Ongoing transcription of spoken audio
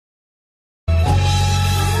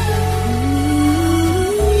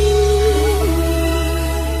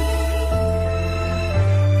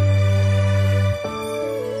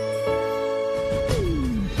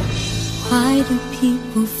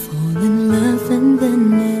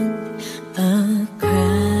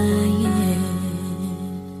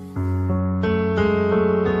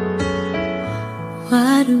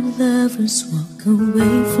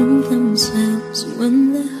away from themselves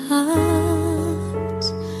when their hearts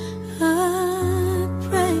are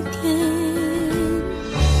breaking.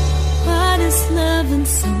 What is love and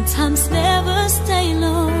sometimes never stay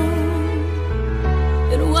long?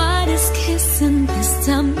 And what is kissing this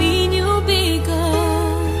time mean you'll be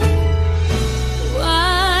gone?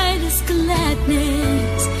 Why does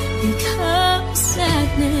gladness become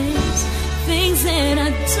sadness? Things that I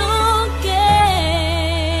don't get.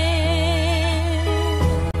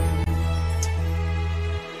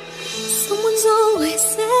 Someone's always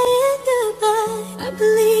saying goodbye. I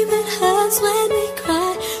believe it hurts when we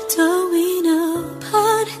cry. Don't we know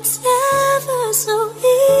part it's never so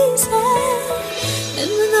easy? And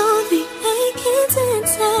with all the achings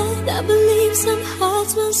inside, I believe some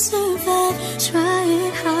hearts will survive.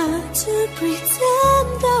 Trying hard to pretend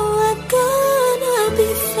that we're gonna be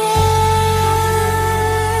fair.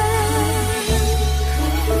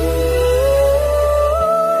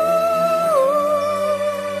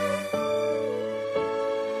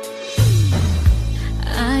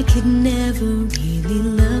 I could never really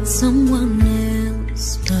love someone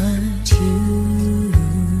else but you.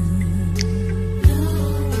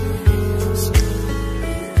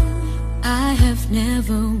 I have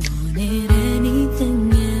never wanted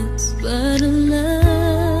anything else but a love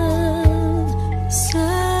so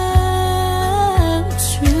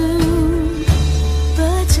true.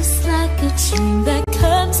 But just like a dream that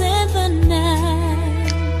comes in the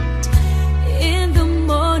night, in the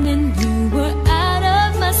morning you were out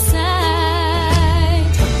of my sight.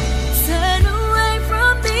 Turn away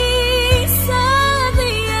from me,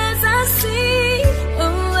 sadly as I see,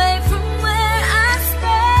 away from where I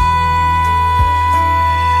stand.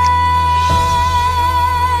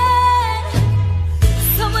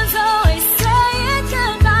 Someone's always saying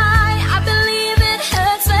goodbye. I believe it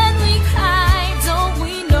hurts when we cry. Don't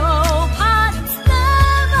we know part it's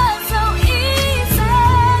never so easy?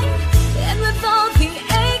 And with all the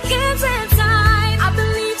achings inside, I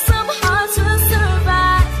believe some hearts will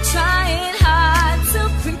survive. Trying hard to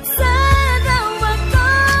pretend that we're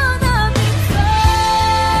gonna be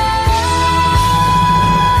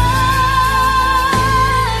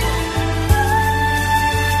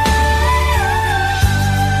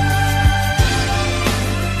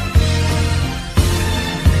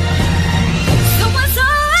Someone's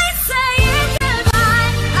always saying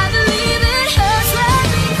goodbye. I believe it hurts when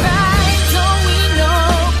we cry. Don't we know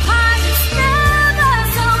part it's never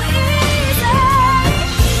so easy?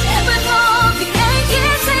 And with all the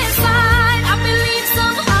achings inside, I believe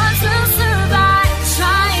some hearts will survive.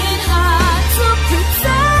 Trying hard to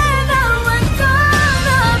pretend that we're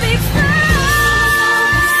gonna be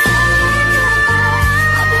friends.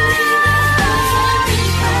 I believe it hurts when we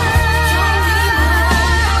cry.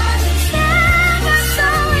 Never so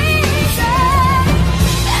easy.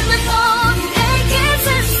 And with all the achings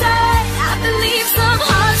inside, I believe some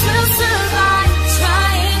hearts will survive.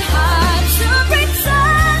 Trying hard to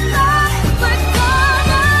pretend that we're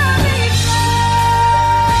gonna be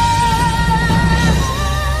friends.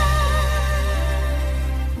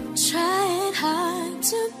 Trying hard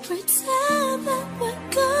to pretend that we're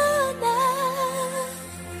gonna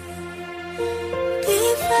be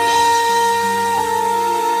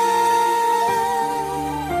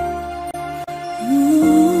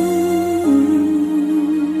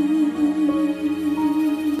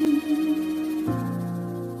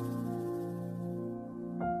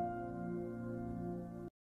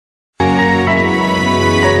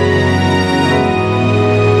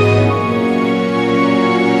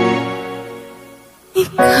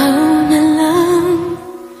Ikaw na lang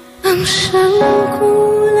ang siyang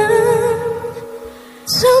kulang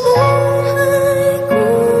sa buhay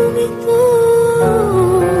kong ito.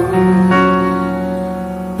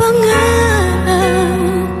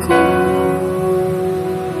 Pangarap ko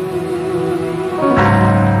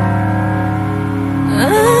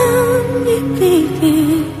ang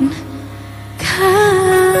ibigin ka.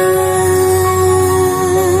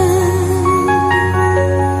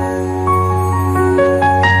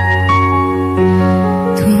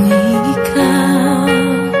 Tuwing ikaw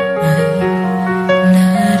ay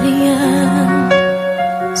nariyan,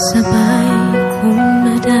 sabay kong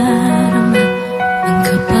nadarama ang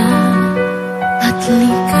kaba at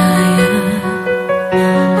ligaya.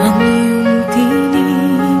 Ang iyong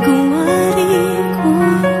tinig uwari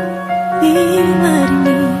ko'y di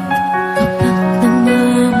marinig kapag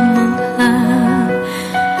namamangha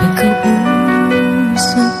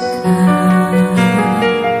pagkausap ka.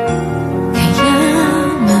 Kaya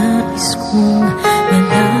nais kong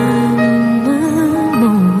malaman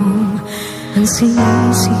mo ang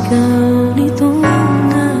sinisigaw nitong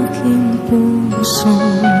aking puso.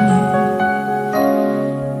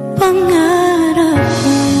 pangarap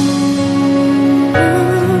ko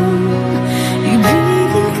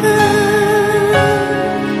ibigin ka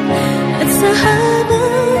at sa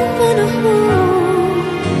habang panahon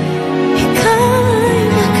ikaw ay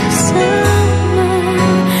makasama.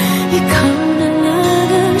 Ikaw na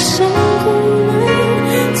lang ang siyang kulay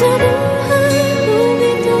sa buhay kong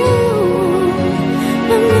ito.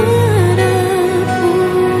 Pangarap ko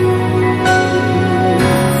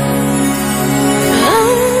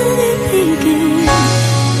ang ibigin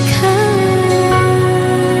ka.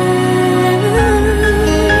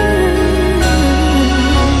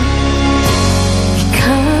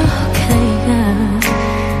 Ikaw kaya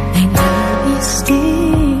ay nais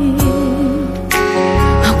din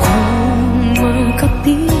akong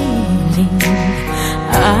makapiling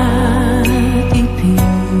at ibigin.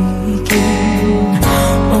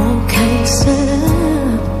 Okay,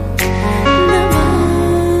 sarap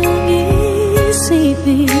namang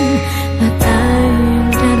isipin na tayong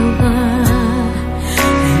dalawa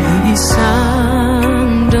ay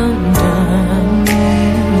isang damdamin.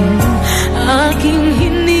 Aking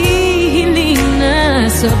hinihiling na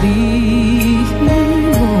sabihin mo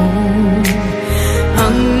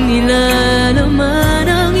ang nilalaman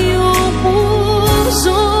ng iyong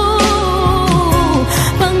puso.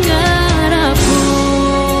 Pangarap ko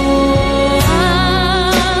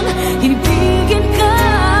ang ibigin ka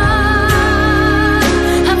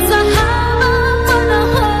at sa habang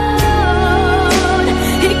panahon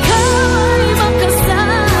ikaw ay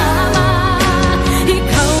makasama.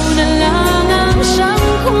 Ikaw na lang ang siyang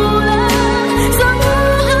kulang sa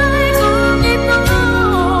buhay kong ito.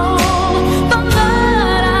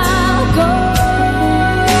 Pangarap ko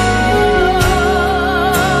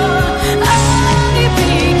ang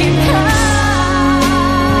ibigin ka.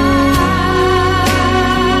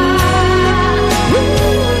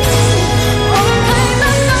 Okay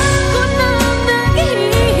lang ako nang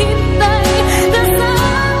naghihintay na sa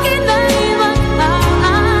akin ay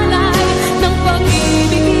mag-aalay ng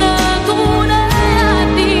pag-ibig na tunay at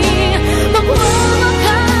di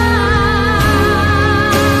magwawakas.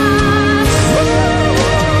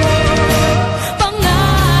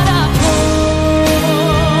 Pangarap ko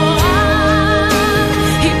ang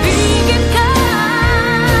ibigin ka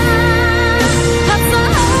at sa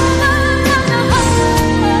habang panahon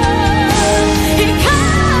ikaw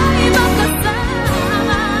ay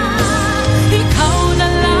makasama. Ikaw na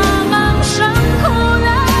lang ang siyang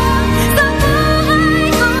kulang sa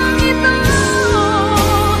buhay kong ito.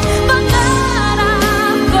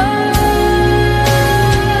 Pangarap ko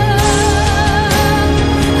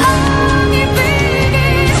ang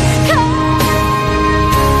ibigin ka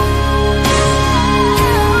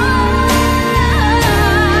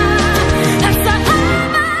at sa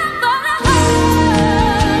habang panahon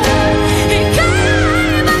ikaw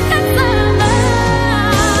ay makasama.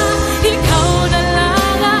 Ikaw na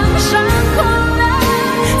lang ang siyang kulang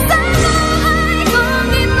sa buhay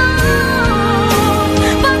kong ito.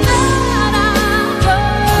 Pangarap ko,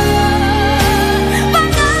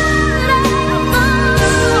 pangarap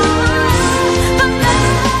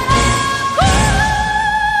ko,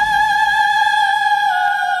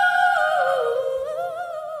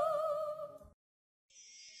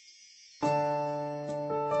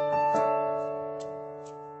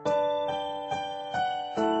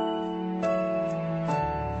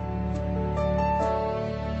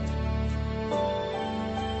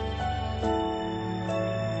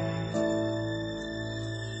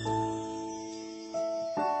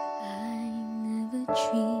 I never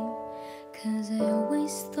dream, 'cause I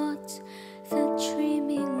always thought that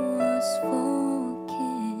dreaming was for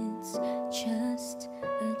kids, just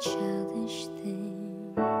a childish thing.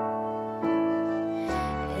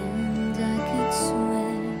 And I could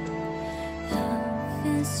swear love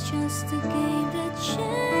is just a game that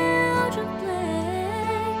children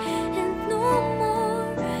play, and no more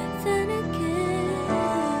than a game.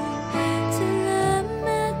 Till I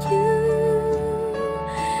met you,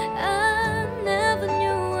 I never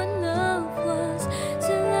knew what love was.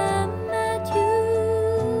 Till I met you,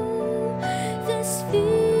 this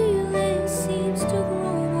feeling seems to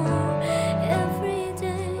grow more every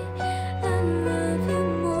day. I love you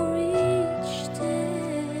more each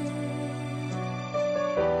day.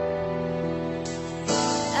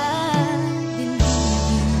 I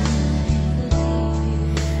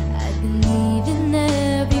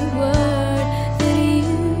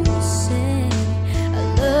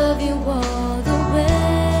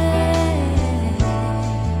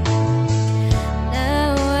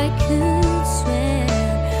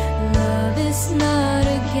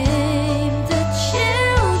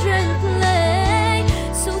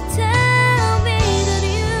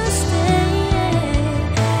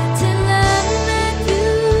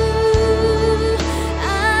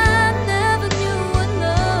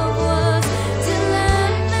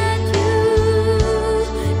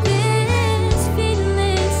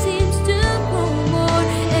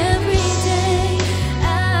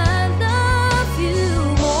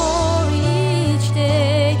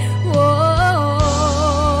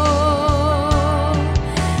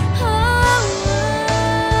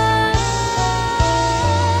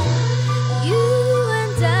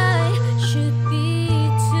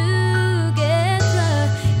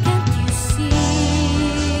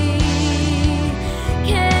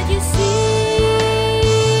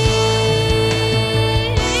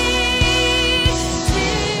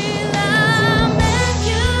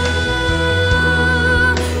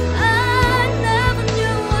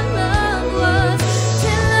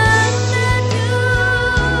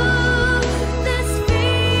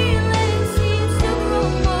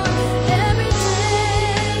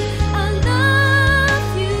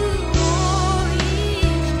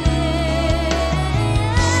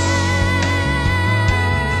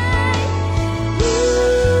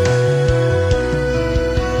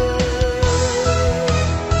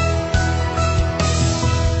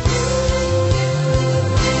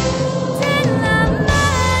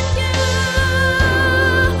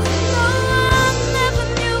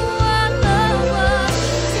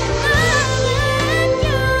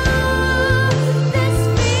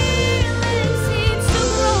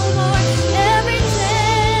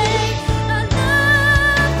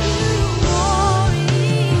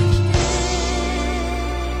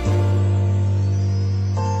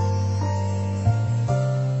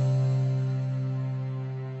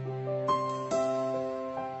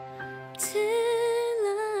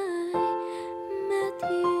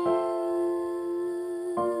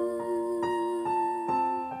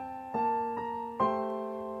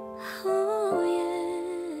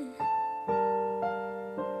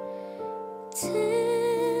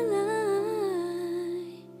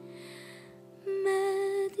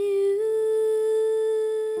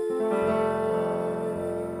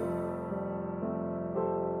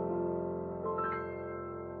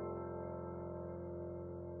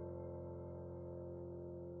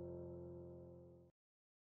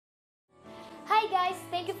guys!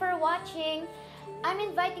 Thank you for watching. I'm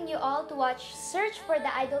inviting you all to watch Search for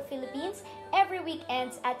the Idol Philippines every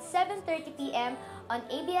weekends at 7:30 p.m. on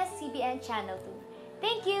ABS-CBN Channel 2.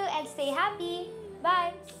 Thank you and stay happy!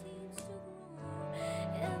 Bye!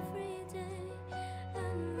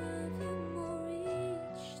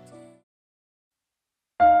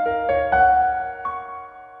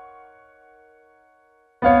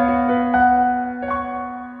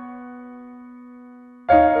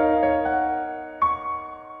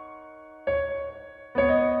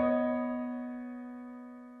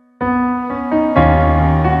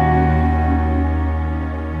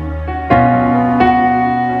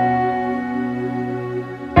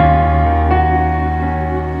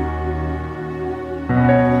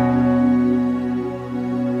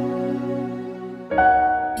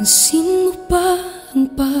 Pansin mo ba ang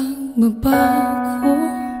pagbabago?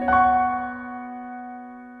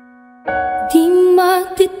 Di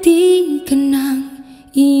matitigan ng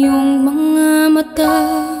iyong mga mata.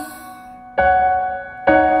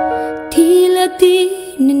 Tila di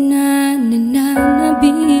nananabig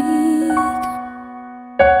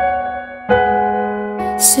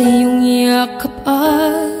sa iyong yakap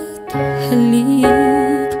at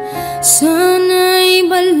halik. Sana'y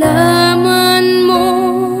malaman mo,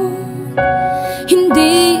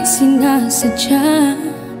 hindi sinasadya.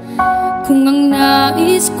 Kung ang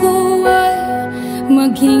nais ko ay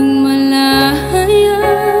maging malaya,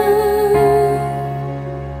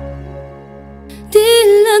 di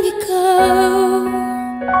lang ikaw,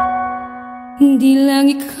 di lang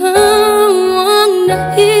ikaw ang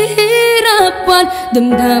nahihirapan.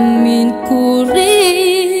 Damdamin ko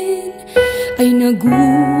rin ay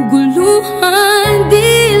naguguluhan.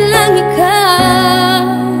 Di lang ikaw,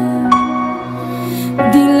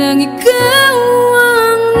 di lang ikaw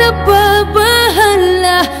ang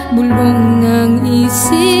nababahala. Bulong ng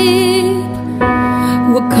isip,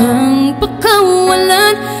 huwag kang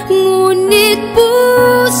pakawalan. Ngunit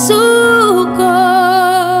puso ko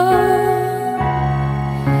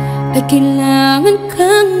ay kailangan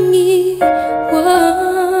kang iwan.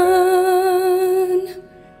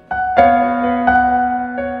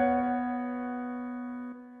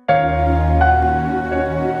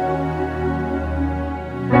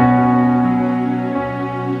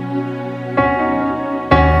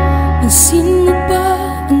 Pansin mo ba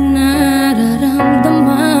ang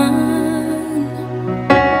nararamdaman?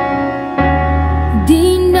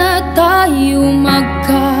 Di na tayo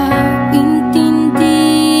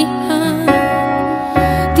magkaintindihan.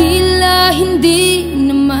 Tila hindi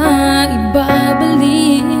na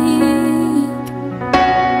maibabalik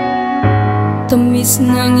tamis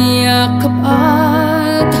ng yakap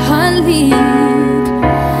at halik.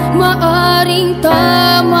 Maaring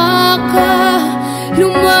tama ka,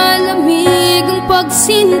 lumalamig ang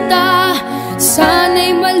pagsinta.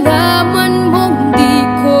 Sana'y malaman mong di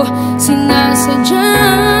ko sinasadya.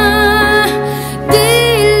 Di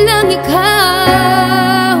lang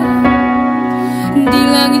ikaw, di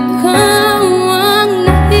lang ikaw ang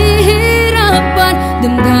nahihirapan.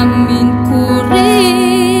 Damdamin ko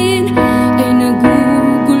rin ay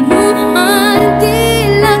naguguluhan. Di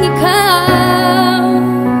lang ikaw,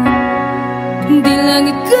 di lang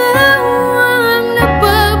ikaw ang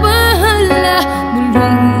nababahala.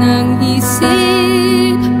 Bulong ng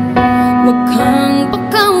isip, huwag kang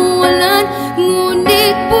pakawalan.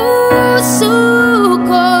 Ngunit puso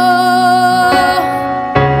ko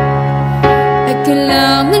ay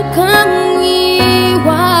kailangan kang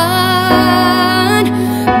iwan.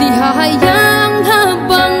 Di hahayang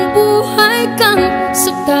habang buhay kang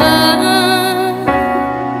saktan.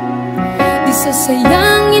 Di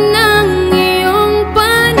sasayangin ang iyong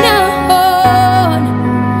panahon.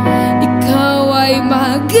 Ikaw ay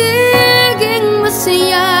magiging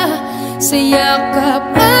masaya sa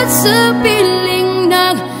yakap at sa piling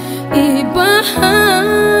ng iba.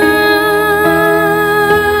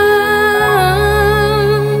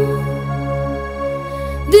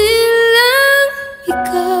 Di lang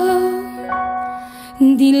ikaw,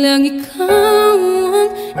 di lang ikaw ang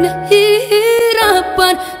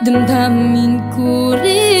nahihirapan. Damdamin ko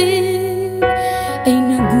rin ay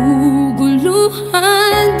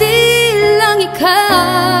naguguluhan. Di lang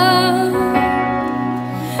ikaw,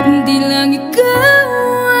 di lang ikaw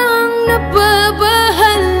ang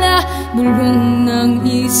nababahala. Bulong ng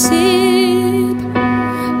isip,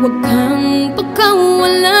 huwag kang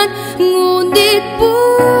pakawalan. Ngunit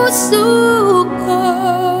puso ko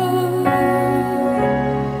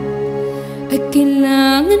ay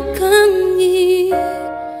kailangan kang iwan.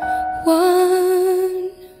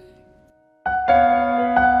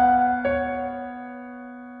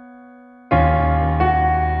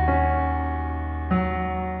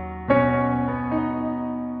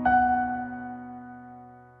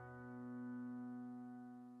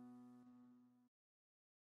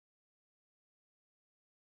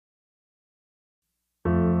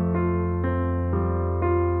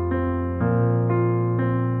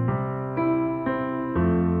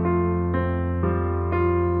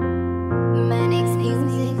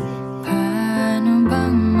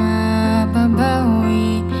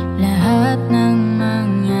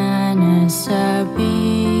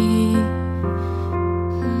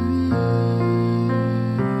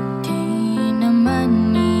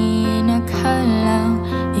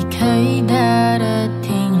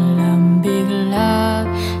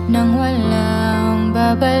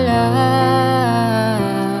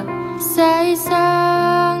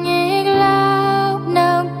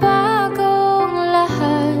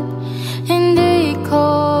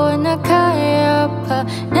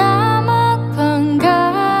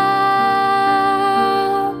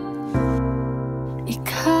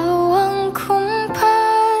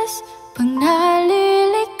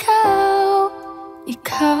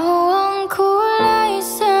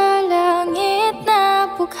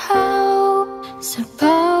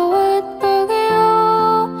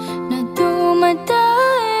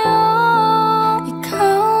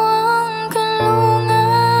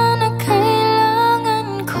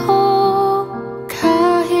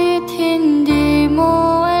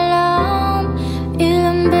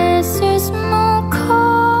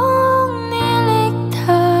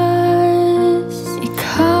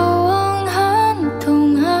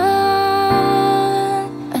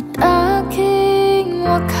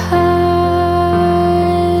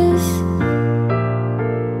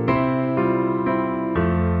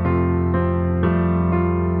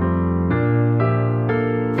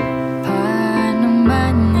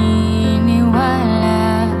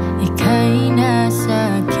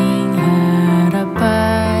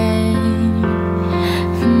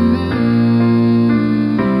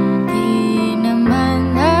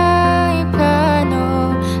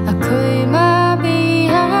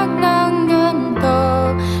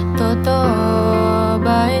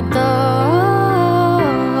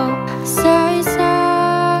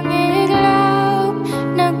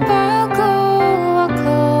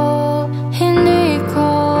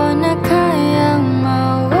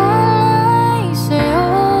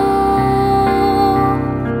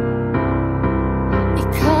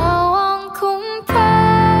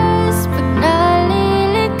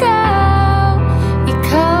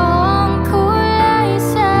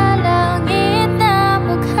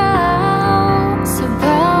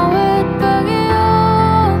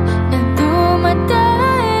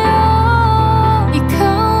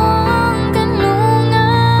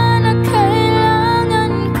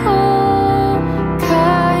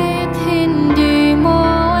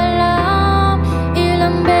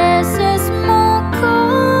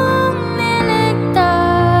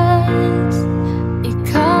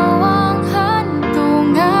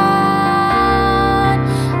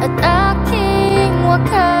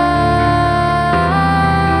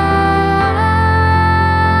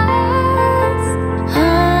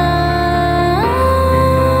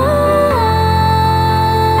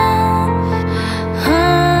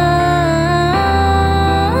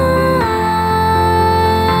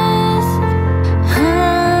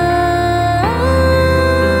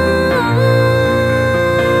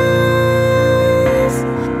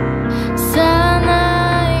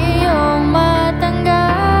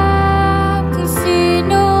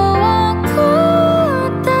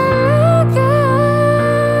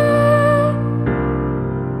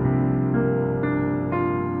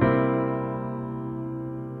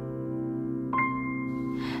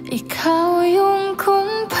 Ikaw yung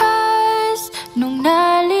kumpas nung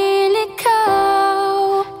nalilikaw.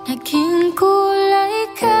 Naging kulay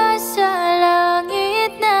ka sa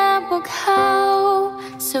langit na bughaw.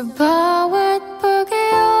 Sa bawat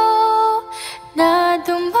pag-iyo na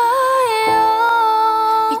dumayo,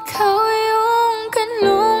 ikaw yung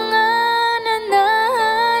kanlungan na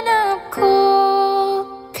nahanap ko.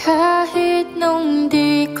 Kahit nung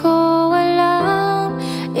di ko alam,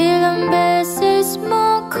 ilang beses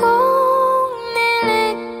mo kong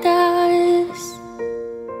niligtas.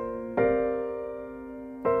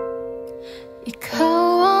 Ikaw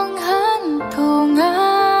ang hantungan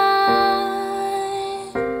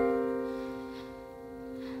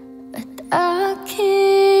at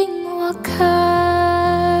aking wakas.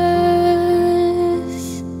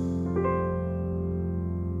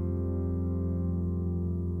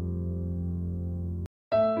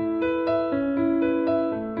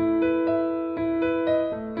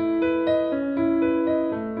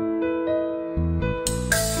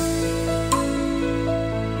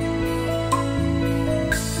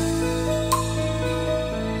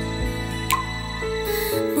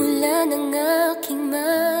 Mula ng aking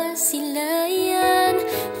masilayan,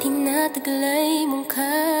 tinataglay mong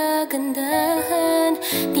kagandahan.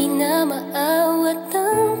 Di na maawat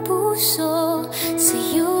ang puso,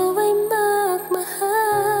 sa'yo ay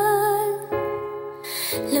magmahal.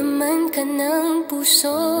 Laman ka ng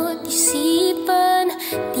puso't isipan,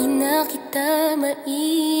 di na kita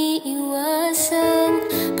maiiwasan.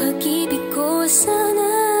 Pag-ibig ko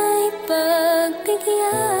sana'y pagbigyan.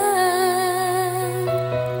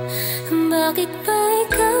 Bakit ba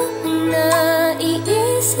ikaw ang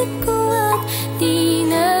naiisip ko at di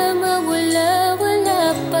na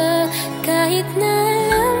mawala-wala pa? Kahit na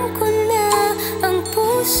alam ko na ang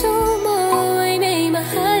puso mo ay may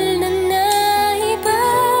mahal na iba.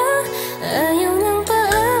 Ayaw nang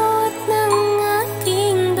paawat ng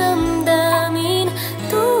aking damdamin.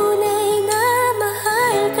 Tunay na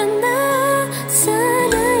mahal ka na.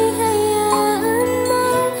 Sana'y hayaan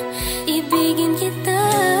mong ibigin kita.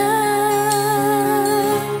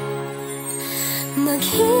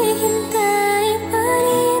 Maghihintay pa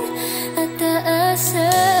rin at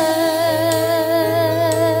aasa.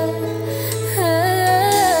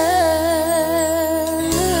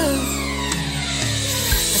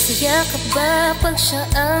 Masaya ka ba pag siya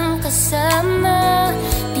ang kasama?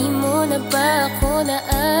 Di mo na ba ako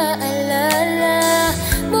naaalala?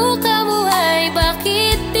 Mukha mo ay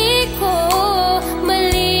bakit di ko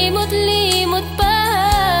malimot-limot pa?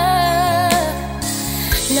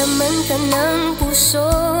 Laman ka ng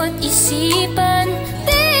puso't isipan,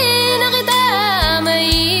 di na kita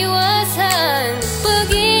maiiwasan.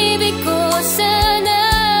 Pag-ibig ko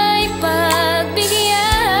sana'y pagbigyan.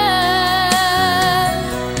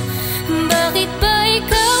 Bakit ba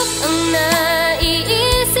ikaw ang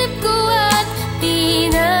naiisip ko at di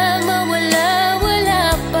na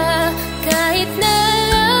mawala-wala pa? Kahit na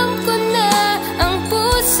alam ko na ang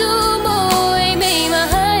puso mo ay may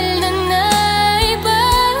mahal na iba.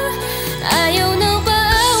 Ayaw nang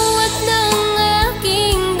paawat ng aking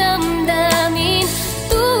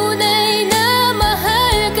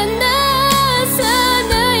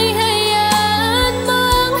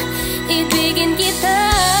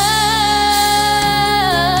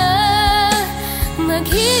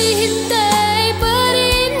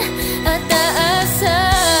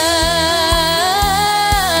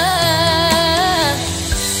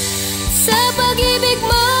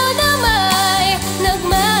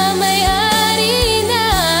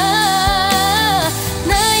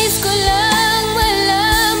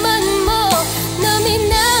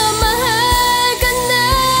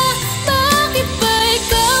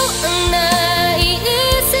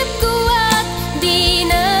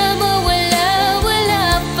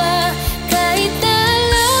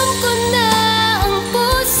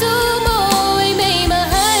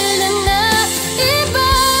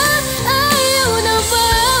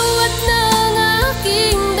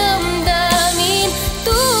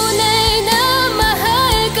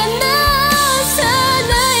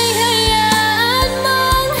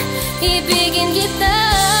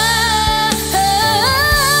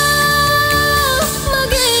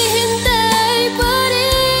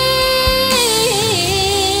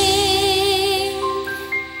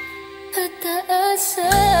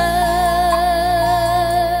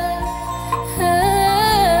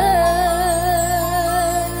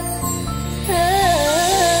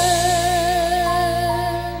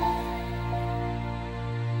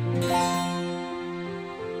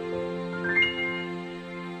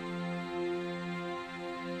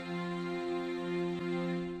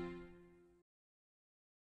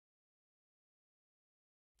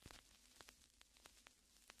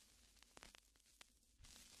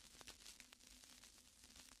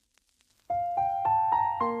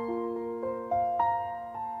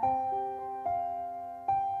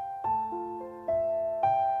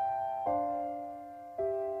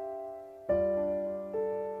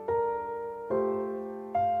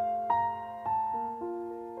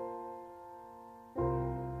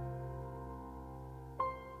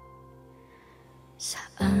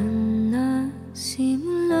Saan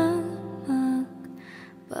nagsimula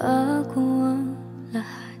magbago ang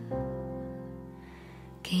lahat?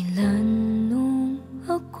 Kailan nung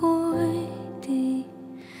ako'y di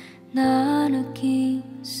na naging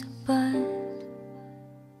sapat?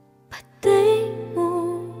 Pati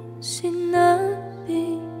mo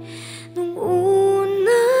sinabi nung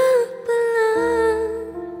una pa lang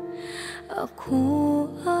ako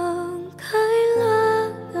ang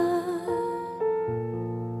kailangan,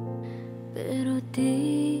 pero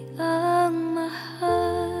di ang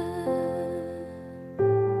mahal.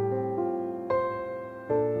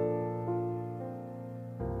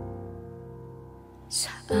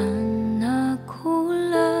 Saan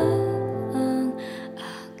nakulang ang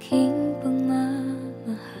aking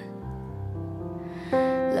pagmamahal?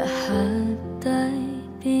 Lahat ay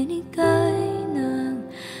binigay ng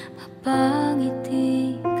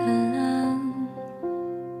mapangiti ka lang.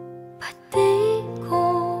 Pati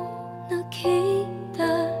ko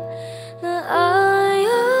nakita na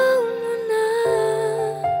ayaw mo na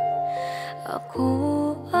ako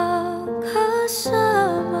ang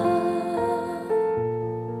kasama,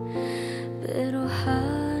 pero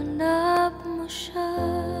hanap mo siya.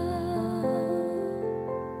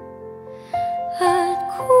 At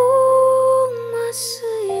kung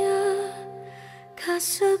masaya ka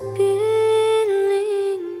sa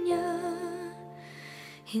piling niya,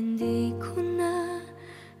 hindi ko na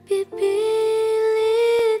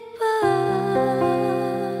pipilit pa.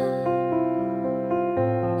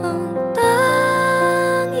 Ang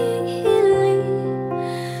tanging hiling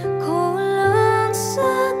ko lang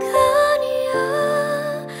sa kanya,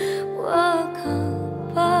 wag kang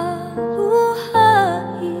paluhain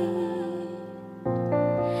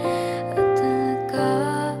at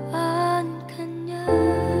alagaan ka niya.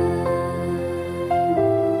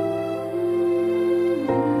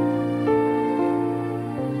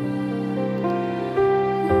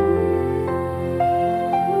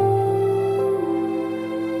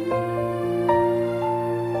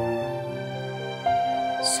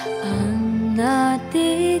 Saan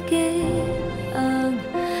natigil ang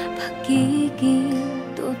pagiging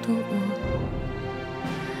totoo?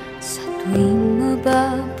 Sa tuwing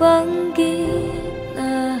mababanggit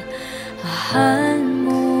na mahal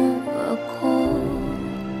mo ako,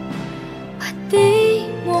 pati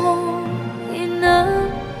mo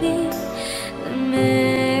inamin na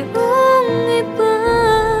merong iba.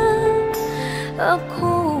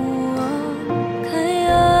 Ako ang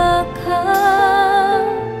kayakap,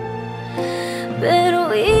 pero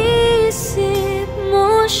isip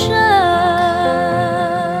mo siya.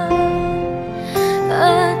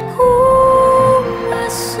 At kung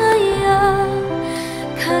masaya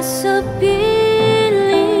ka sa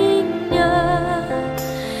piling niya,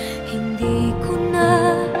 hindi ko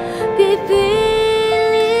na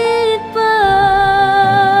pipilit pa.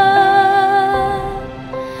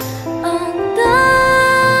 Ang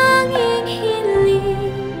tanging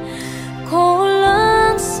hiling ko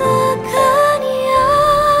lang sa kanya,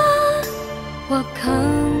 wag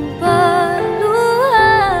kang paluhain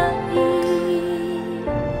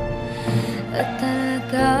at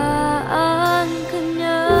alagaan ka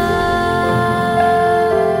niya.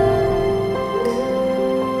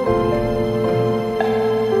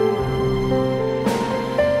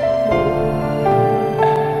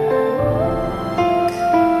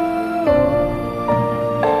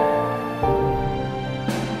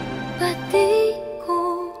 Pati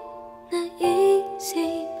ko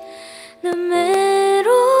naisip na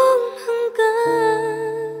merong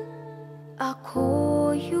hanggan,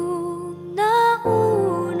 ako yung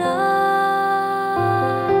nauna,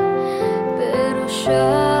 pero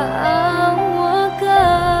siya ang wagas.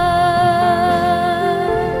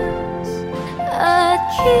 At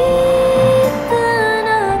kita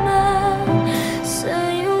naman sa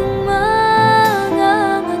iyong mga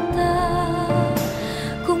mata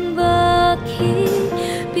kung bakit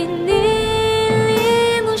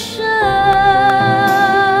pinili mo siya.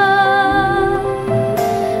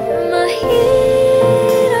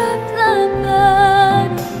 Mahirap laban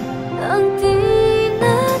ang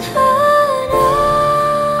tinadhana,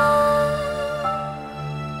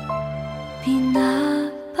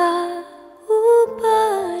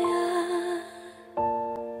 pinapaubaya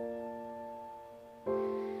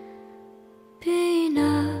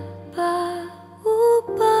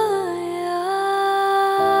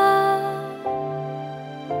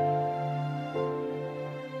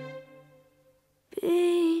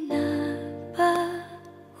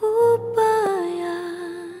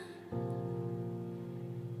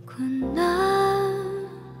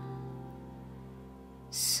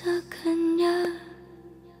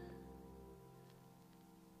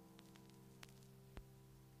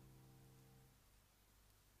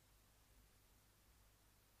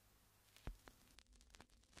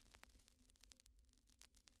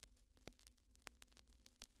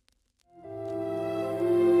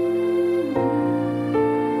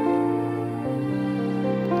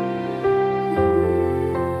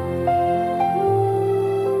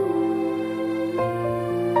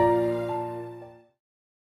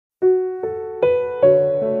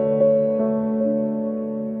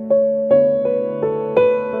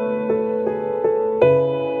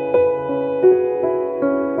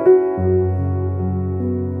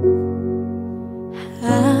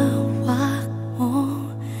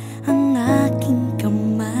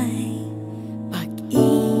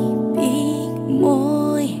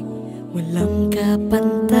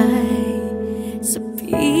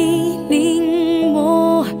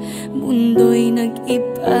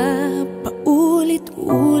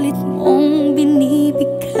mong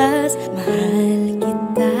binibigkas. Mahal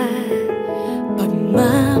kita,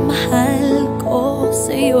 pagmamahal ko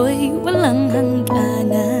sa'yo'y walang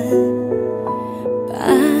hangganan.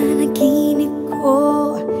 Panaginip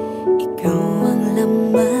ko, ikaw ang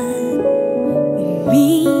laman.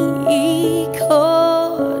 Umiikot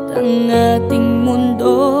ang ating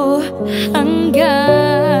mundo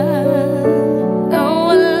hanggang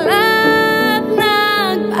nawala't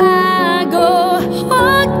nagbago.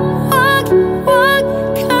 Wag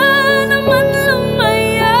ka naman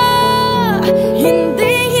lumaya.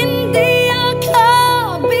 Hindi ako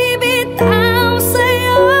bibitaw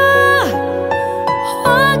sa'yo.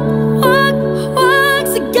 Wag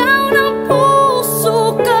sigaw ng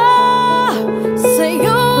puso ko.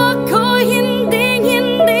 Sa'yo ako hindi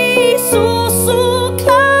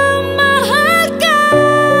susuka. Mahal ka,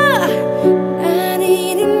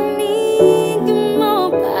 naririnig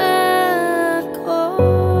mo ba ako?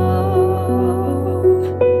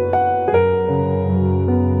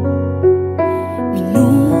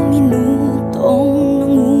 Minu-minutong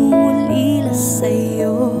nangungulila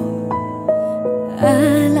sa'yo.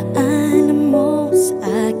 Alaala mo sa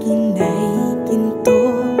akin ay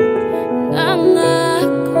ginto.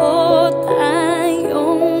 Nangako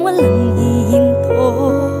tayong walang hihinto.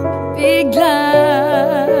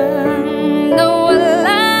 Biglang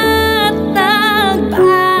nawala't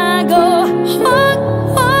nagbago.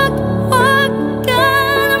 Wag ka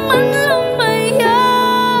naman lumaya.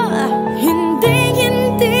 Hindi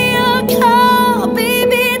ako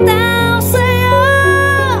bibitaw sa'yo.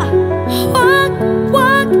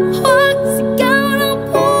 Wag sigaw ng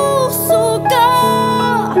puso ko.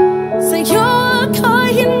 Sa'yo ako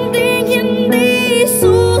hindi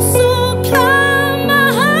susuka.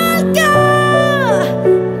 Mahal ka,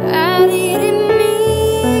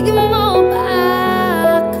 naririnig mo ba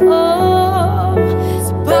ako?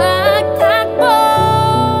 Sa pagtakbo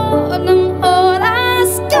ng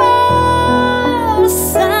oras ko,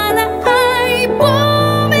 sana ay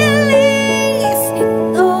bumilis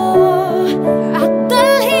ito at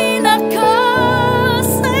dalhin ako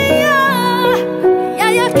sa'yo.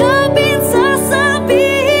 Yayakapin,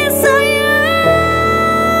 sasabihin sa'yo.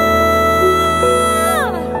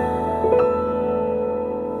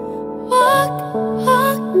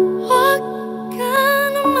 Wag ka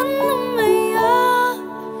naman lumaya.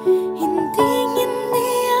 Hindi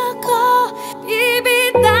ako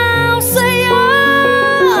bibitaw sa'yo.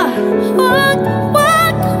 Wag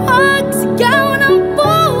sigaw ng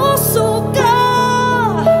puso ko.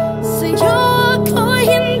 Sa'yo ako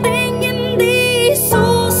hindi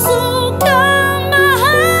susuka.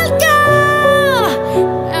 Mahal ka,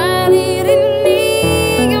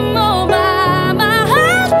 naririnig mo ba?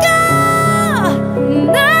 Mahal ka,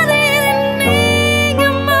 naririnig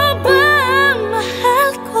mo ba?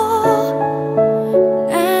 Mahal ko,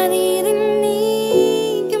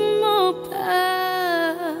 naririnig mo ba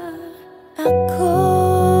ako?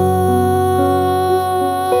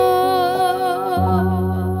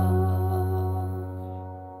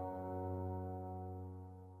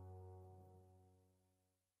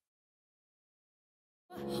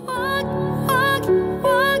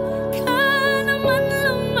 Wag ka naman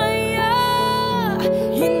lumaya.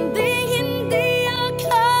 Hindi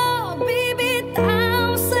ako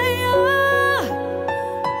bibitaw sa'yo.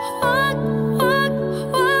 Wag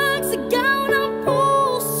sigaw ng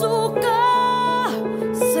puso ko.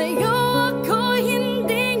 Sa'yo ako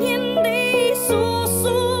hindi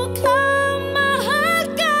susuka. Mahal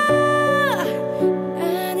ka,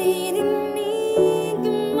 naririnig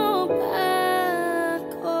mo ba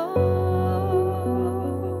ako?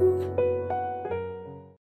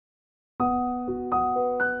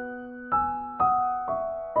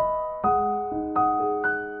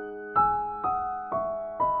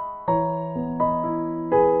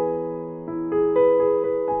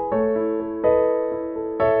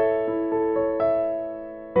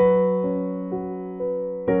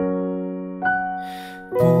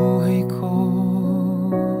 Buhay ko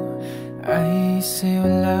ay sa'yo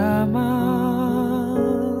lamang.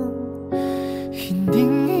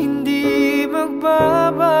 Hindi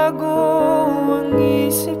magbabago ang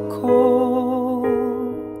isip ko.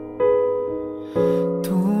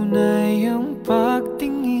 Tunay ang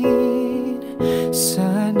pagtingin,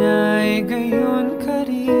 sana'y gayon ka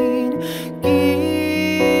rin.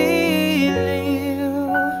 Giliw,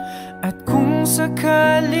 at kung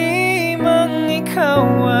sakali mang ikaw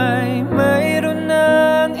ay mayroon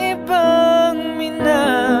ng ibang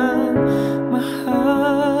minang,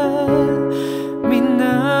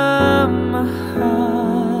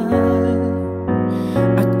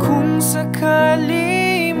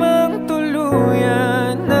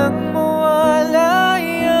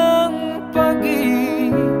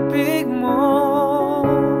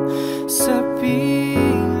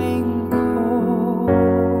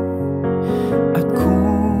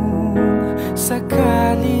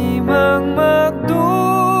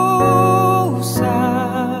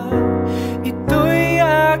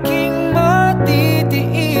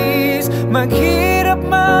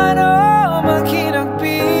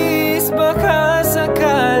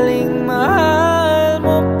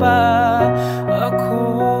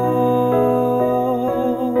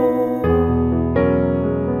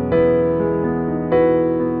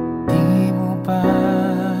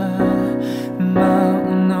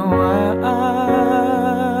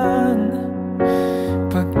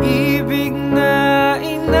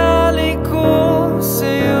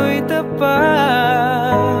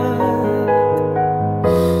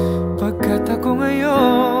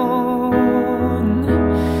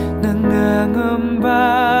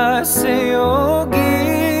 sa'yo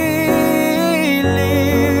giliw.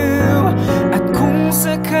 At kung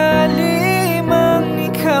sakali mang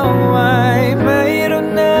ikaw ay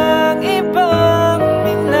mayroon ng ibang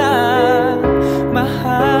minamahal,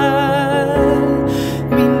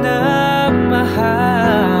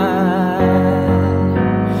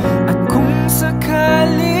 at kung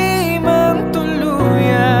sakali mang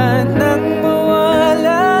tuluyan nang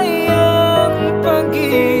mawala ang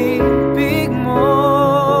pag-ibig mo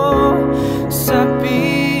sa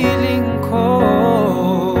piling ko,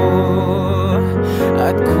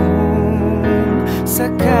 at kung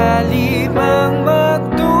sakali mang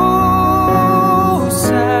magdusa,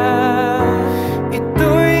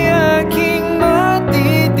 ito'y aking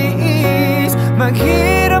matitiis.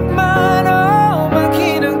 Maghirap man o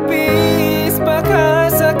maghinagpis, baka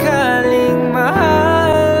sakaling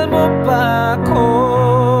mahal mo pa ako.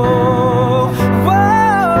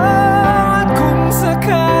 Wow! At kung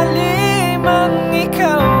sakali mang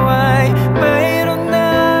ikaw ay mayroon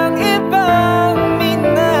ng ibang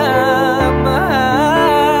minamahal,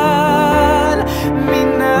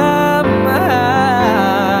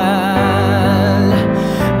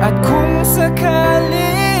 at kung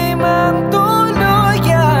sakali mang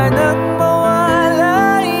tuluyan ang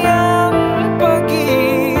mawala ang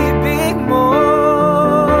pag-ibig mo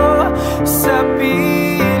sa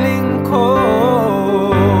piling ko,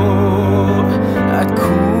 at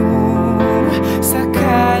kung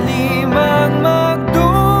sakali mang magdusa,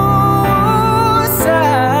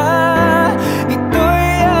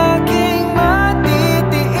 ito'y aking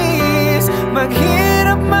matitiis.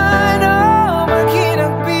 Maghirap man o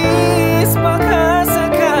maghinagpis, baka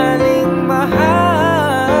sakaling mahal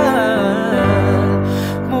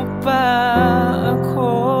mo pa ako.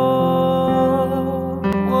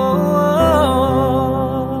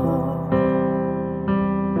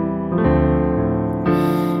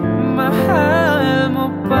 Mahal mo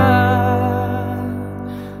pa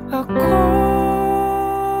ako.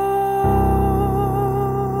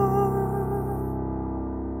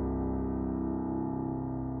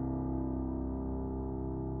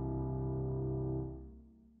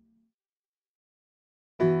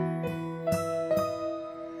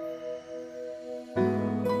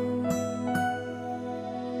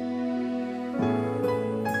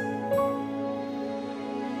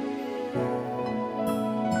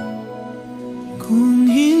 Kung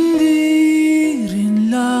hindi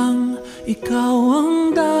rin lang ikaw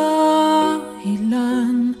ang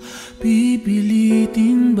dahilan,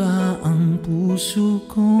 pipilitin ba ang puso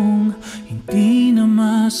kong hindi na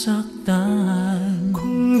masaktan?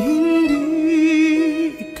 Kung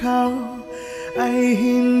hindi ikaw ay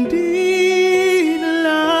hindi na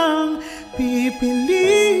lang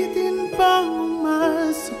pipilitin pang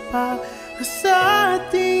umasa para sa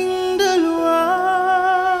ating dalawa.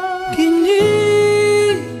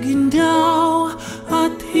 Giniginaw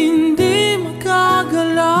at hindi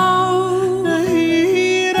makagalaw,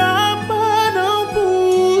 Nahihirapan ang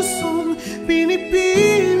pusong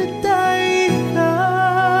pinipilit ay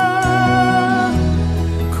ikaw.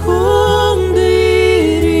 kung di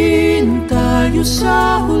rin tayo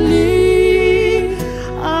sa huli,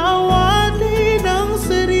 Awatin ang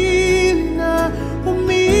sarili na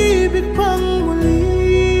umibig pang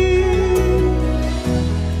muli.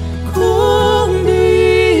 kung di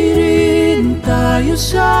rin tayo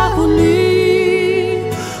sa huli,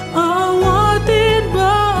 awatin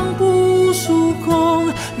ba ang puso kong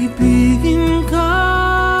ibigin ka?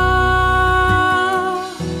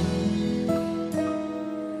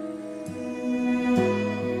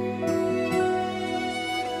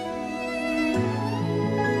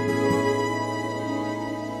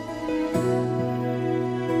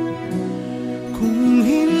 Kung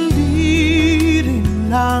hindi rin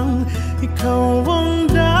lang ikaw ang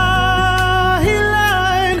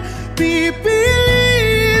dahilan,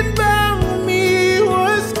 pipiliin bang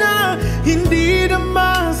umiwas na hindi na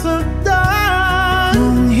masaktan?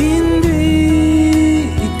 Kung hindi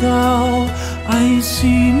ikaw, ay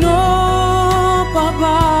sino pa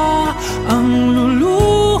ba ang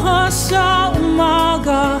luluha sa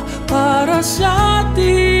umaga para sa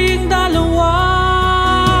ating dalawa?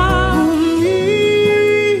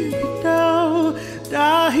 Bumibitaw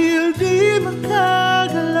dahil di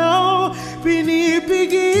makagalaw,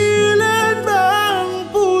 pinipigilan ba ang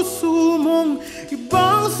puso mong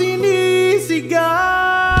ibang sinisigaw?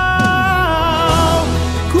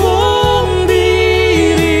 Kung di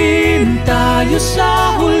rin tayo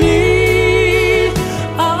sa huli,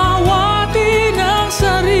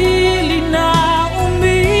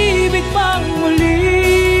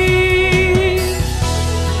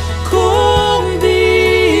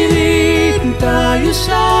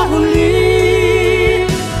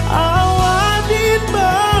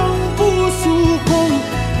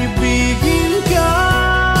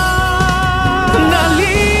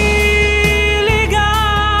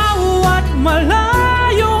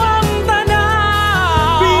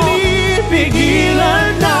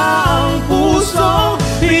 pigilan na ang pusong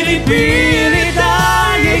pinipilit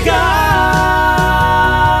ay ikaw.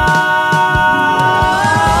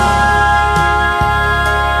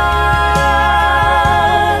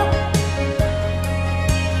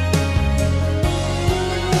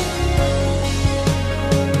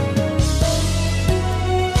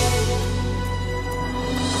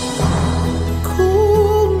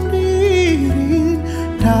 Kung di rin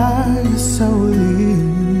tayo sa uli,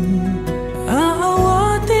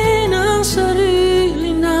 Aawatin ang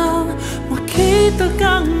sarili na makita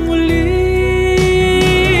kang muli.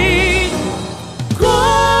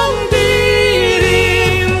 Kung di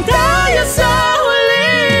rin tayo sa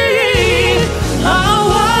huli,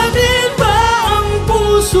 aawatin ba ang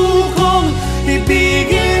puso kong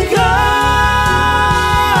ibigin ka?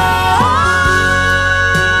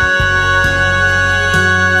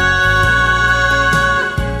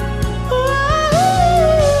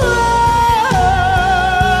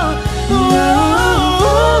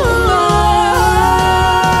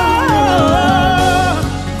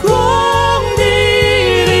 Kung di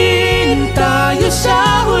rin tayo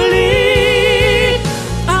sa huli,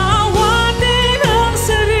 aawatin ang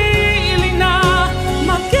sarili na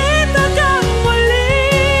makita kang muli.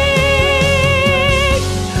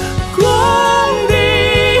 Kung di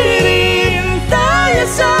rin tayo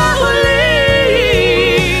sa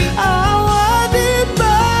huli, awatin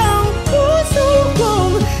ba ang puso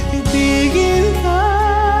kong ibigin ka?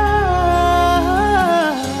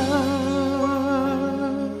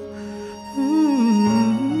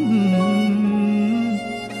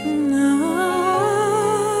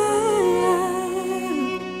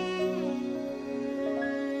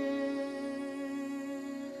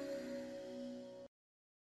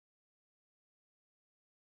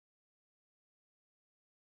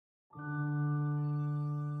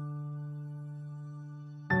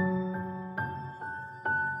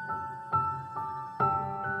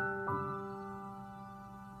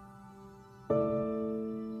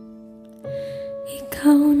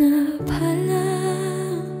 Ikaw na pala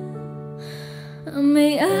ang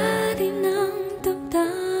may-ari ng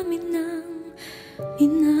damdamin ng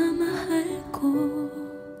minamahal ko.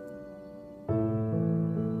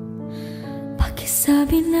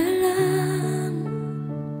 Pakisabi na lang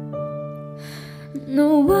na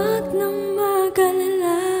huwag nang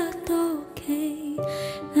mag-alala at okay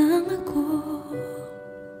lang ako.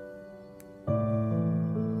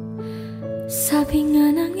 Sabi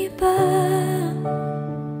nga ng iba,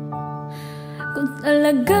 kung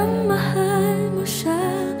talagang mahal mo siya,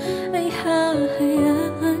 ay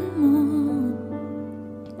hahayaan mo.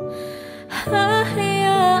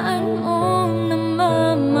 Hahayaan mong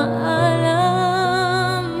namamaalam.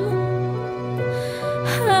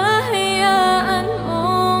 Hahayaan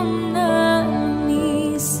mong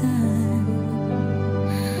namisan.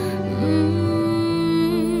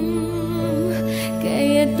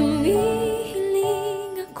 Kaya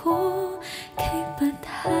tumihiling ako kay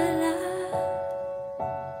Bathala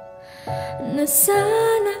na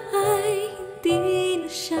sana ay hindi na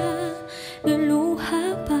siya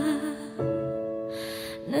luluha pa,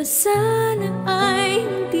 na sana ay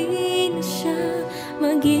hindi na siya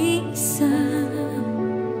mag-iisa,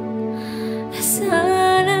 na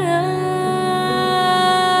sana lang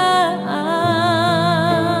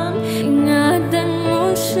ingatan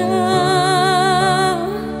mo siya.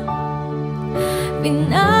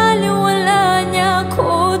 Pinaliwala niya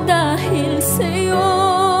ako dahil sa'yo.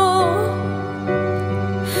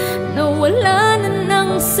 Nawala na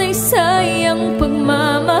ng saysay ang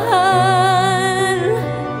pagmamahal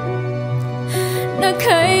na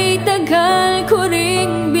kay tagal ko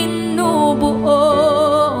ring binubuo,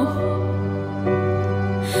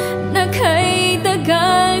 na kay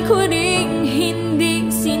tagal ko ring hindi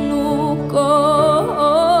sinuko.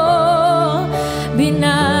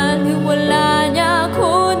 Binaliwala niya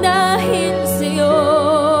ako dahil sa'yo,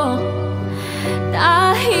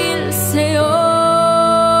 dahil sa'yo.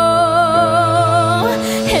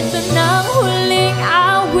 Ito na ang huling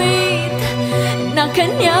awit na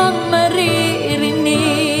kanyang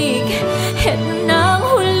maririnig. Ito na ang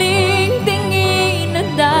huling tingin na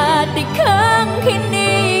dati kang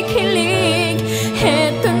kinikilig.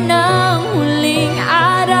 Ito na ang huling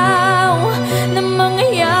araw na mga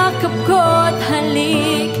yakap ko't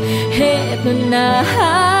halik. Ito na,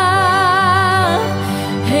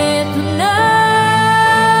 ito na.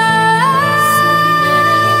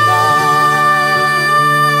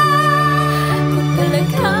 Kung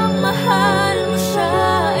talagang mahal mo siya,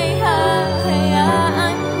 ay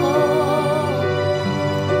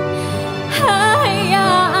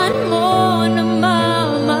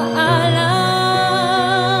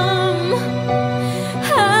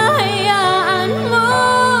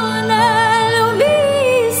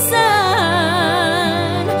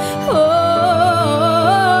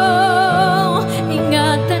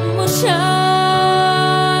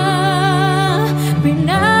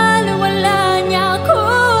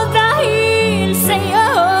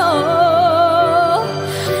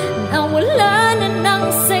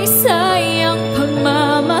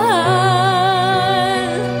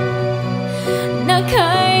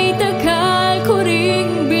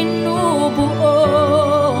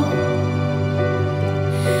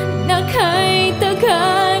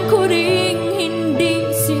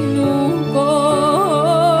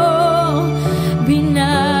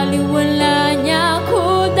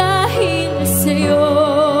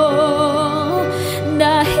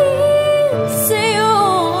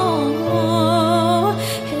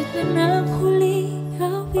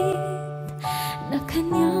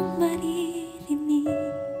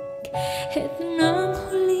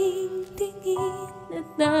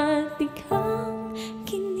dati kang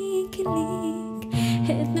kinikilig.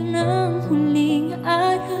 Heto na ang huling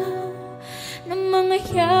araw ng mga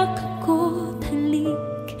yakap ko't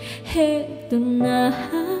halik. Heto na,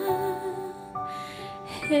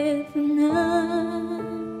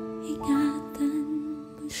 ingatan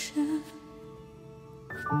mo siya.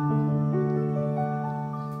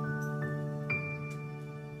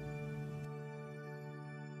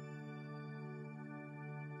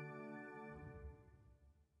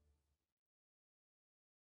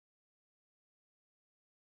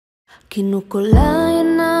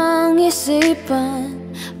 Kinukulayan ng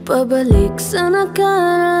isipan, pabalik sa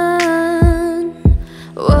nakaraan.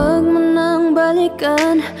 Huwag mo nang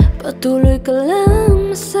balikan, patuloy ka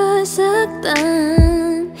lang masasaktan.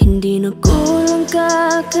 Hindi na kulang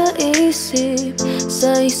kakaisip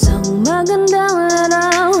sa isang magandang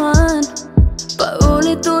larawan.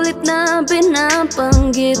 Paulit-ulit na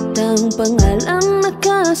pinapanggit ang pangalang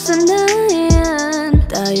nakasanayan.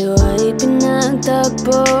 Tayo ay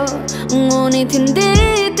pinagtagpo, ngunit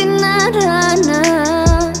hindi tinarana.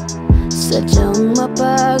 Sadyang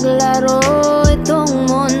mapaglaro itong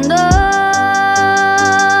mundo.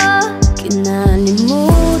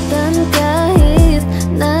 Kinalimutan kahit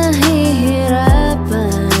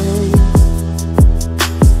nahihirapan,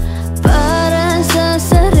 para sa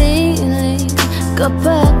sariling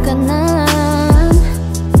kapakanan.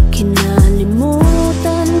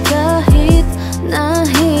 Kinalimutan kahit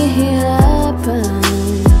nahihirapan,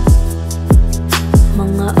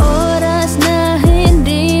 mga oras na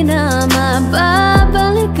hindi na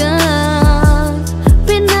mababalikan.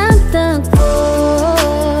 Pinagtagpo,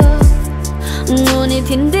 ngunit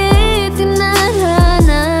hindi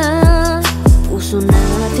tinarana. Puso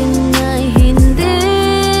natin ay hindi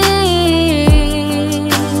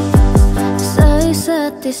sa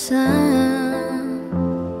isa't isa.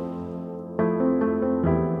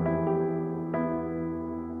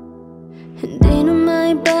 Hindi na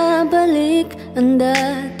may babalik ang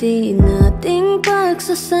dati nating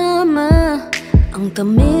pagsasama. Ang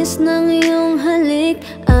tamis ng iyong halik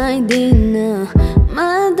ay di na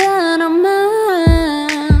madarama.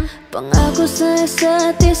 Pangako sa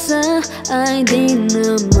isa't isa ay di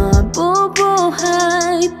na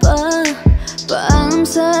mabubuhay pa. Paalam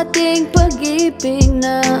sa ating pag-ibig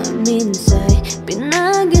na minsa'y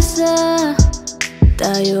pinag-isa.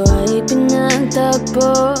 Tayo ay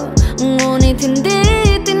pinagtagpo, ngunit hindi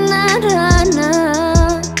tinarana.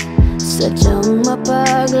 Sadyang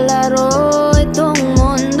mapaglaro itong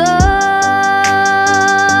mundo.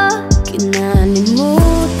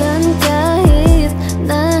 Kinalimutan kahit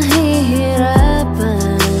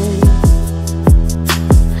nahihirapan,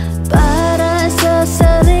 para sa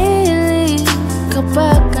sariling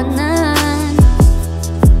kapakanan.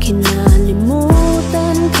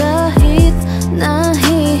 Kinalimutan kahit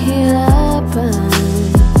nahihirapan,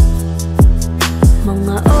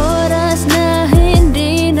 mga oras na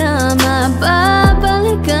hindi na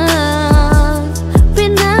mababalikan.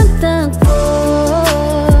 Pinagtagpo,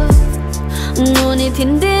 ngunit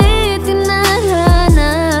hindi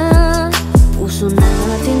tinarana. Puso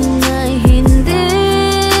natin ay hindi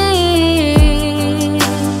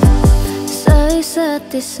sa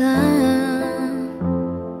isa't isa.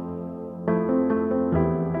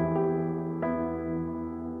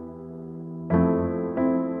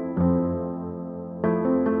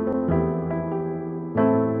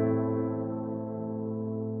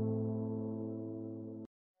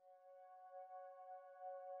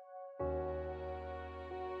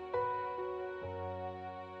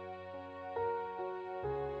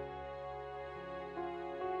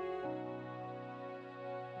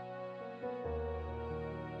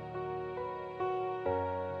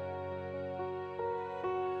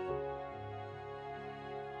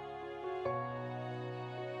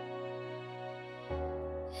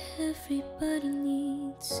 Everybody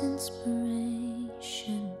needs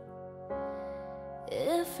inspiration.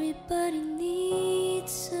 Everybody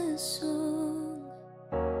needs a song,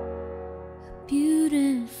 a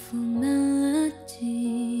beautiful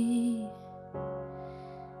melody.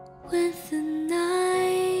 When the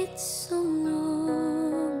night's so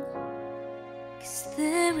long, 'cause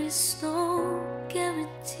there is no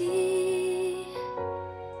guarantee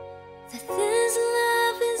that this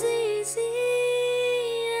love is easy.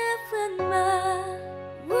 When my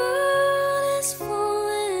world is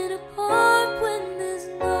falling apart, when there's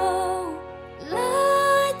no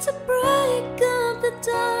light to break up the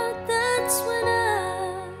dark, that's when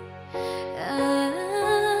I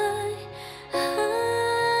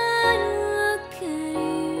look at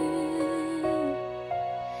you.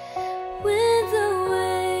 With the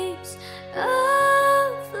waves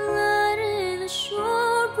of light in the shore,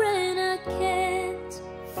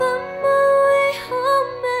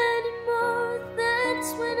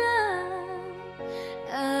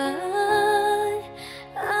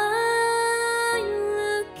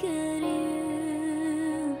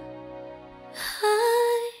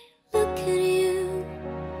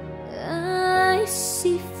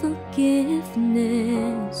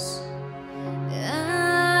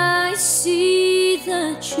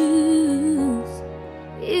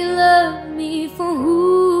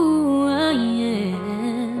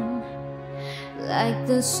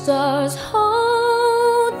 the stars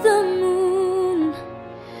hold the moon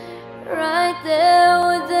right there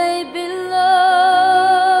where they belong.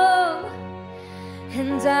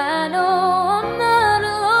 And I know I'm not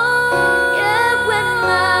alone. Yeah, when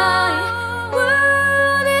my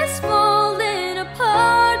world is falling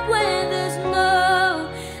apart, when there's no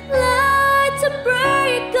light to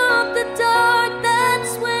break up the dark,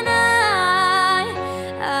 that's when I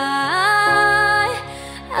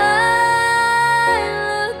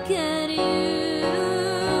look at you.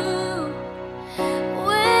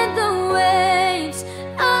 When the waves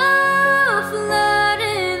are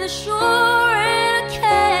flooding the shore and I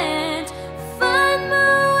can't find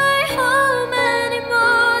my way home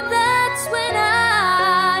anymore, that's when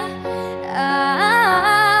I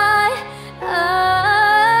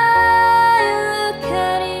look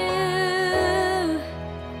at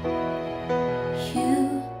you.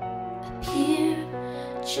 You appear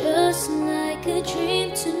just like a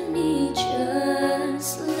dream to me,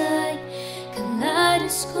 just like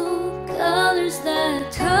kaleidoscope colors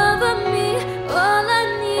that cover me. All I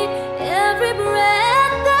need, every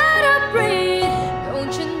breath that I breathe.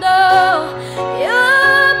 Don't you know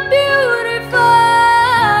you're beautiful?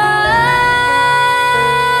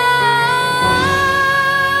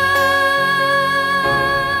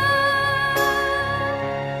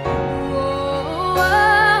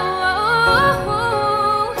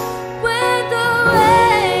 When the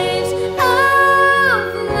waves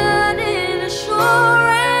are flooding the shore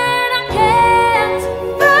and I can't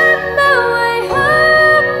find my way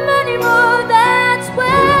home anymore, that's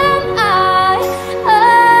when I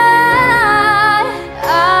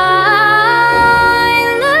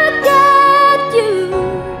look at you.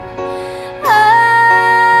 I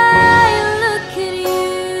look at you.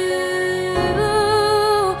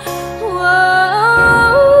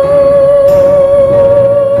 Whoa.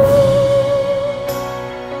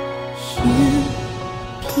 You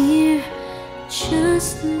appear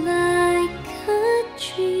just like a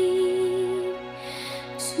dream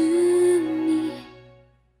to me.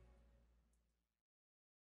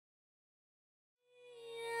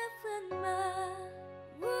 When my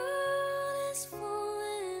world is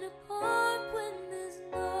falling apart, when there's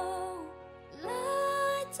no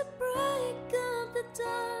light to break up the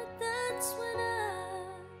dark, that's when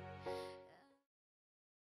I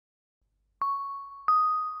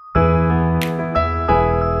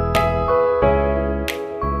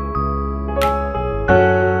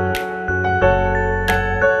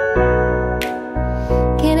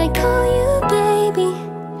Can I call you baby?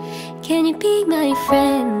 Can you be my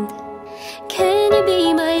friend? Can you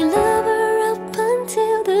be my lover up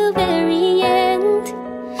until the very end?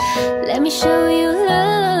 Let me show you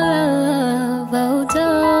love, oh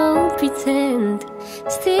don't pretend.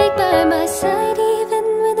 Stick by my side even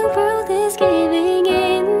when the world is giving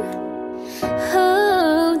in.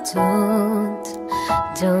 Oh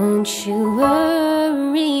don't you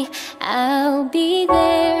worry, I'll be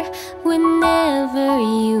there whenever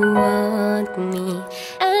you want me.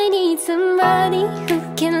 I need somebody who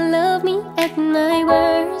can love me at my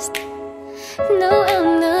worst. No,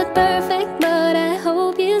 I'm not perfect, but I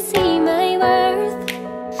hope you see my worth.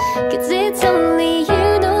 'Cause it's only you,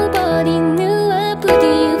 nobody knew I put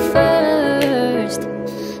you first.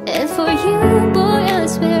 And for you, boy, I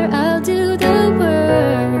swear I'll do the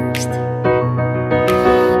worst.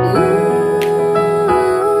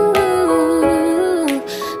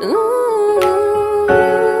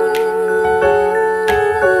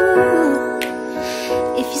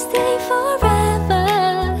 If you stay forever,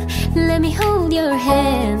 let me hold your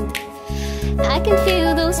hand. I can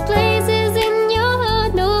feel those places in your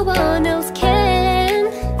heart no one else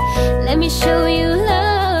can. Let me show you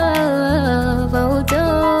love, oh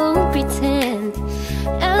don't pretend.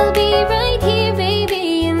 I'll be right here,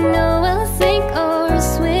 baby, you know I'll sink or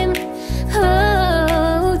swim.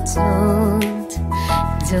 Oh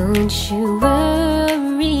don't you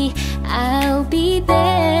worry, I'll be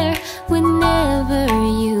there whenever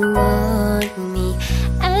you want me.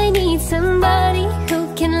 I need somebody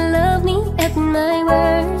who can love me at my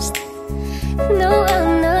worst. No,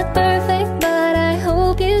 I'm not perfect, but I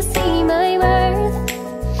hope you see my worth.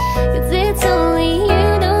 'Cause it's only you,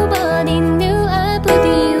 nobody knew I put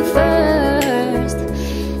you first.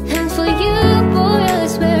 And for you, boy, I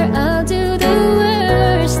swear I'll do the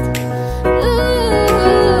worst.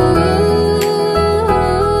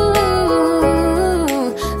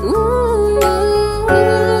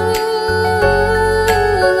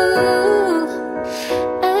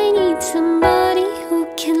 I need somebody who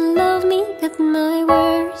can love me at my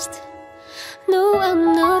worst. No,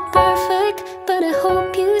 I'm not perfect, but I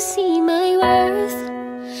hope you see my worth.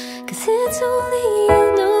 'Cause it's only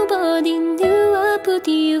you,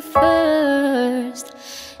 first.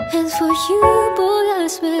 And for you, boy, I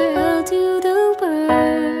swear I'll do the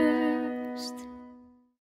worst.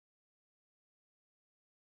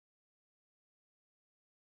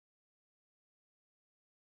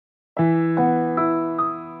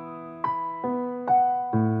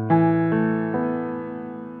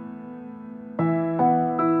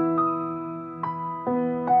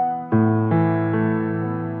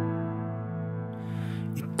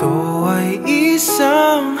 Ito ay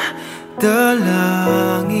isang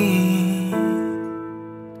dalangin,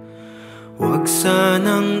 huwag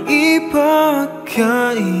sanang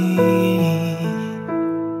ipagkain.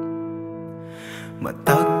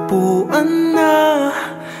 Matagpuan na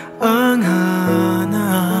ang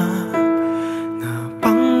hanap na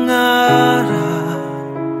pangarap,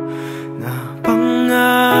 na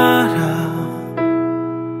pangarap.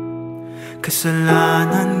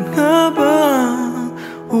 Kasalanan nga ba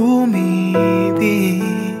umibig?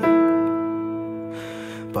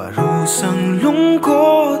 Parusang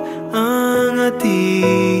lungkot ang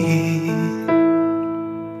ating,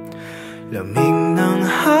 lamig ng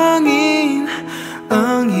hangin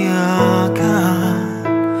ang yakap.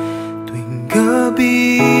 Tuwing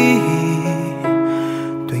gabi,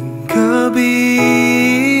 tuwing gabi,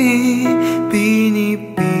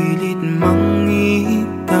 pinipilit mang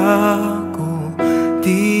itago.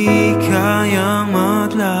 Di kayang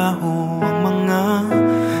maglaho ang mga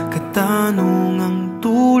katanungang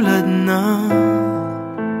tulad na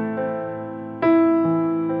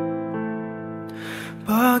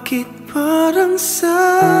bakit parang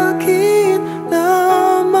sa'kin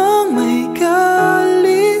lamang may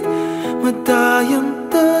galit, madayang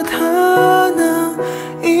tadhana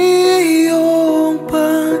iyong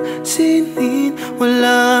pansinin.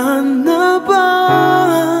 Wala na ba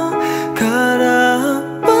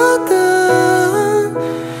karapatan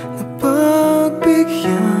na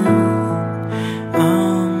pagbigyan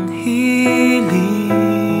ang hiling?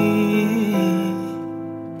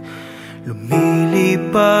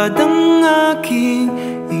 Lumilipad ang aking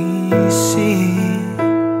isip,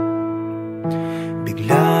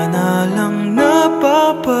 bigla na lang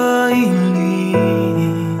napapailing.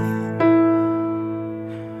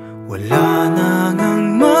 Wala na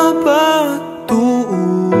ngang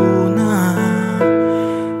mapagtuunan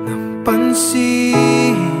ng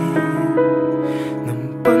pansin,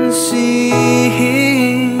 ng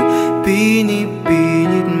pansin.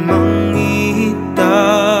 Pinipilit mang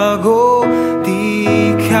itago, di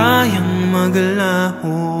kayang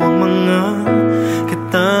maglaho ang mga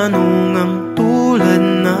katanungang tulad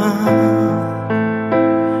na,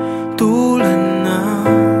 tulad na.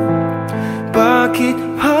 Bakit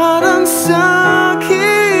parang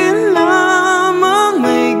sa'kin lamang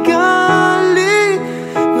may galit,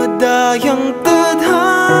 madayang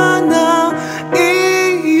tadhana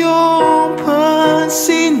iyong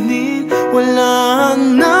pansinin. Wala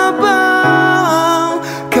na bang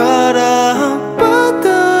karapatan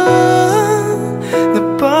na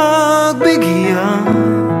pagbigyan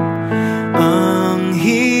ang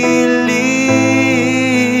hiling?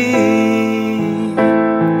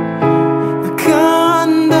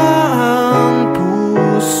 Nakahanda ang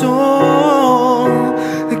puso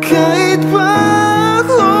na kahit pa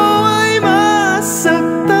ako ay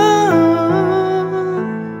masaktan.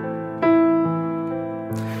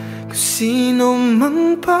 Kung sino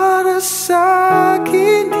mang para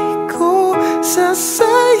sa'kin di ko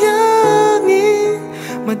sasayangin,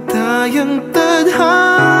 madayang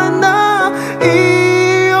tadhana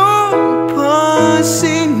iyong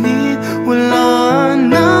pansinin. Wala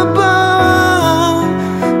na bang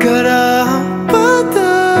karapatan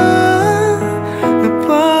na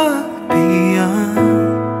pagbigyan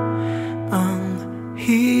ang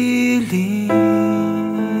hiling?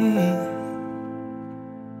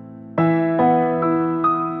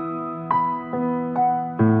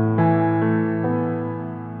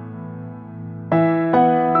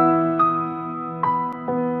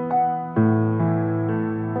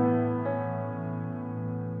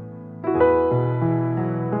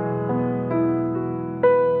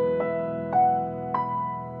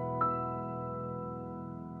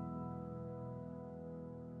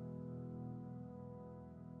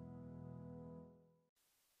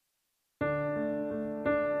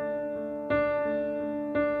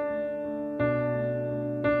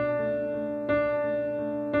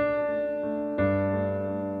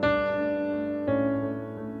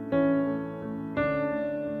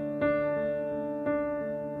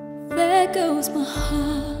 There goes my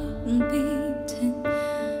heart beating,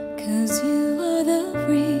 'cause you are the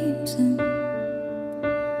reason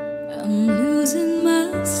I'm losing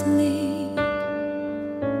my sleep.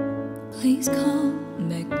 Please come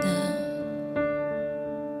back down.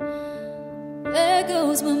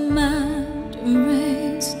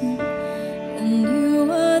 reason, and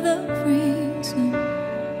you are the reason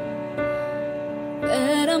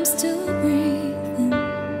that I'm still breathing.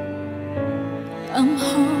 I'm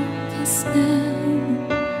hopeless now.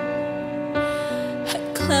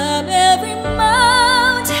 I'd climb every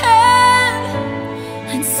mountain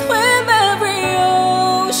and swim every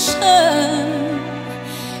ocean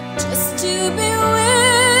just to be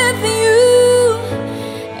with you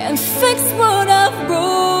and fix what I've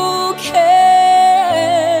broken.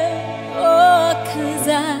 Oh, 'cause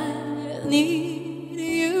I need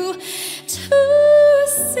you to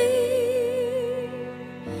see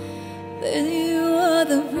that you are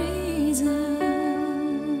the reason.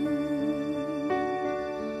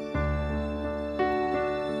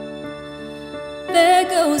 There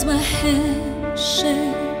goes my hand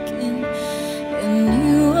shaking, and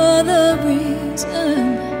you are the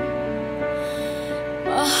reason.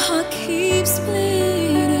 My heart keeps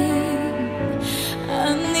bleeding. I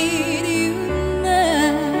need you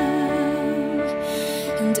now.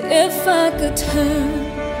 And if I could turn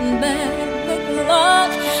back the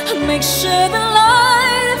clock, I'd make sure the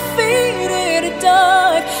light defeated the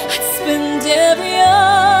dark. I'd spend every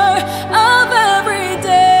hour of every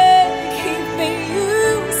day keeping you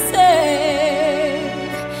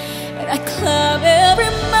safe. And I'd climb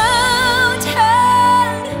every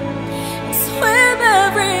mountain and swim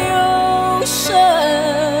every ocean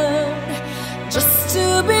just to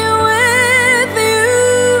be with you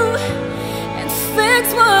and fix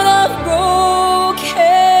what I've broken.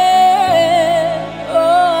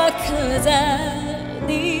 Oh, 'cause I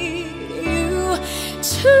need you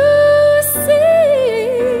to see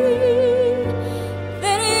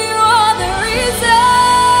that you are the reason.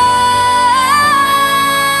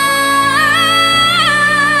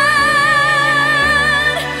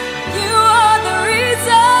 You are the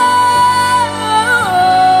reason.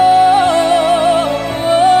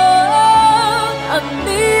 I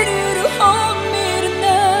need you to hold me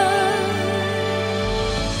tonight.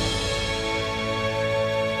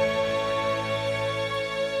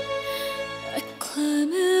 I'd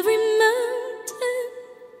climb every mountain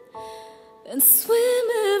and swim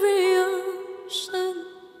every ocean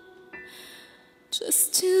just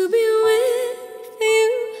to be with you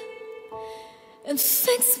and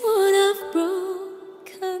fix what I've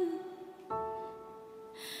broken.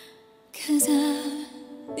 'Cause I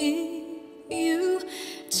need you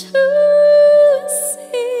to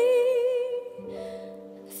see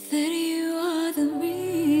that you are the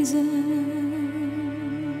reason.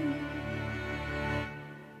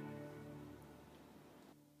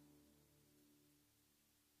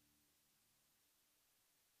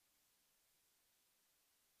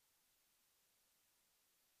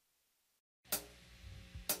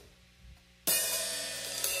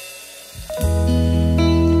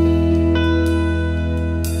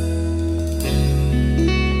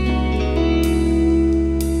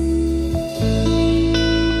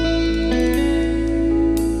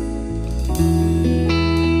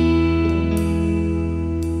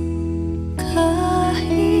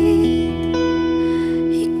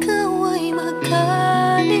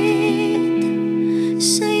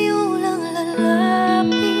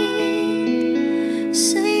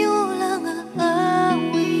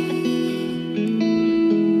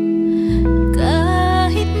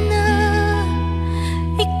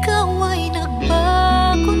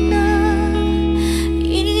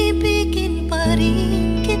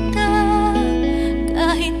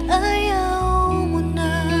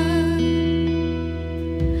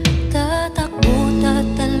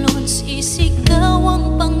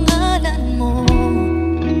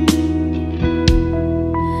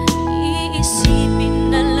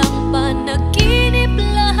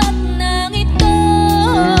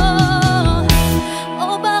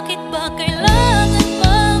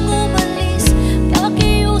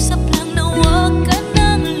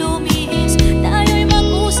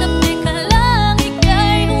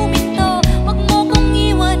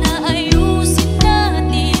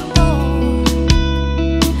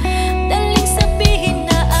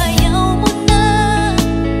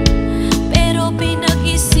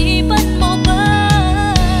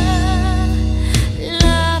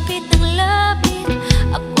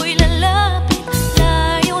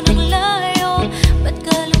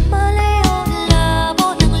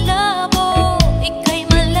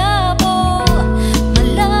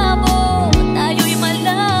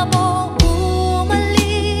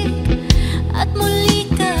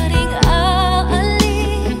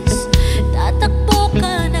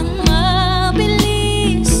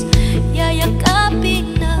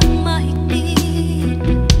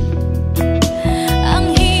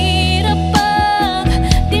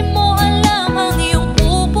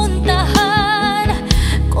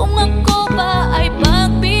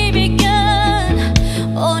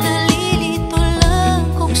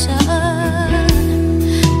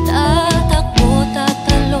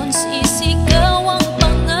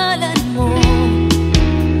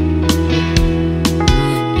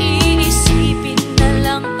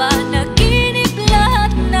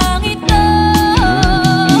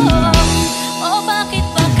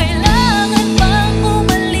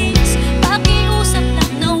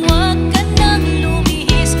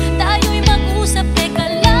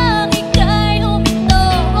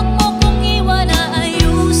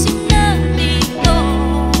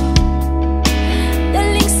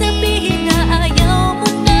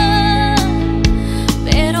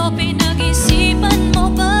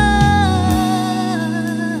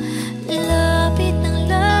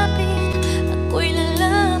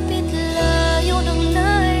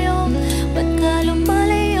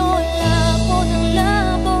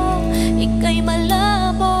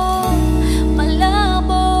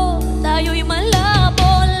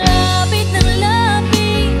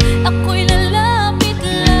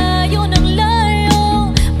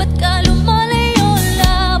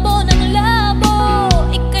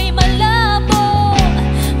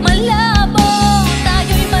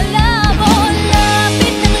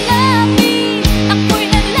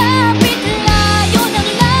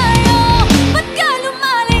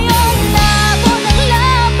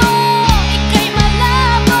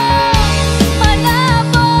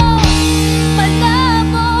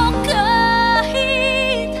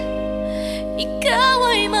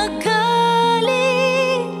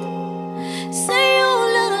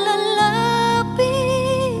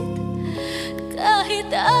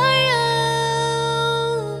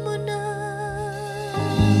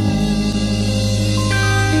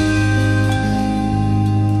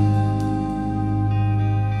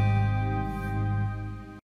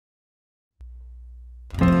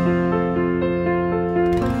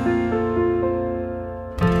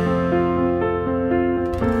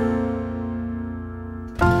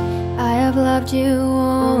 loved you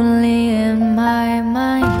only in my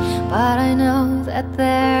mind, but I know that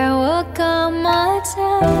there will come a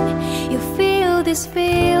time you feel this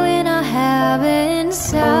feeling I have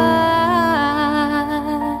inside.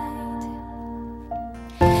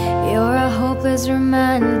 You're a hopeless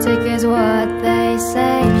romantic is what they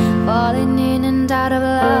say, falling in and out of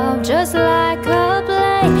love just like a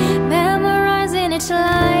play, memorizing each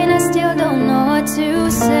line. I still don't know what to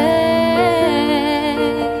say,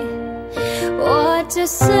 what to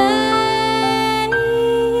say.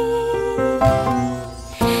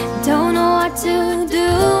 Don't know what to do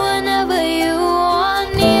whenever you are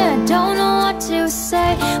near. Don't know what to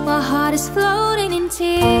say. My heart is floating in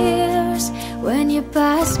tears. When you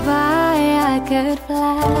pass by, I could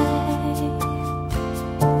fly.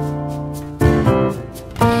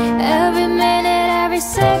 Every minute, every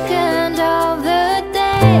second of the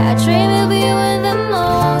day, I dream of you in the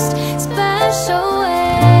most special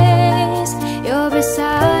ways. You're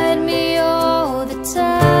beside me all the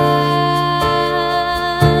time,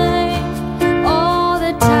 all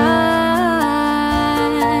the time.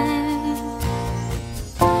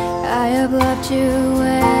 I have loved you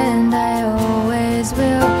and I always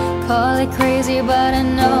will. Call it crazy, but I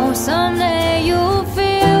know someday you'll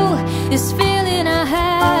feel this feeling I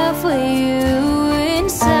have for you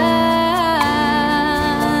inside.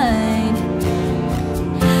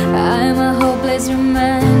 I'm a hopeless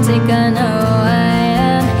romantic, I know I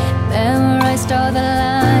am. Memorized all the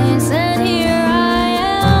lines and here I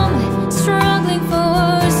am, struggling for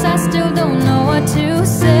words. I still don't know what to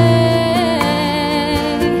say,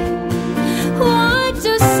 what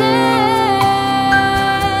to say.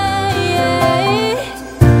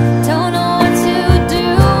 Don't know what to do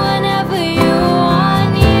whenever you are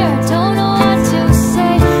near. Don't know what to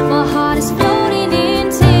say. My heart is floating in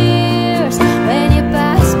tears. When you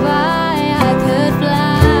pass by, I could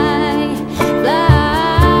fly, fly.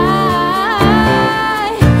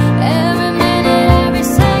 Every minute, every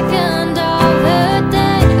second of the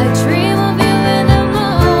day, I dream of you in the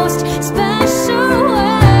most special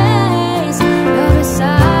ways. You're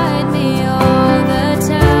beside me all the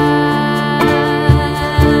time.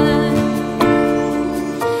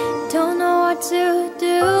 Don't know what to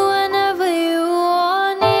do whenever you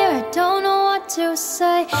are near. Don't know what to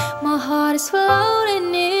say. My heart is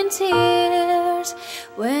floating in tears.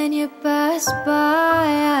 When you pass by,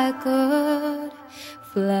 I could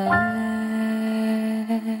fly.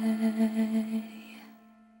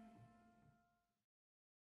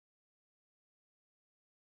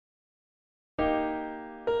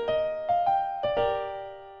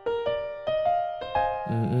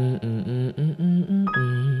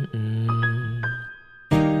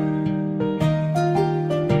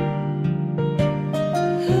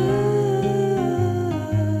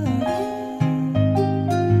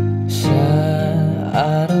 Sa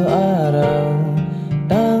araw-araw,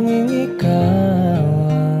 tanging ikaw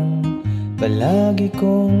ang palagi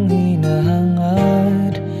kong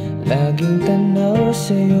hinahangad. Laging tanaw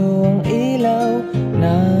sa'yo ang ilaw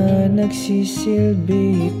na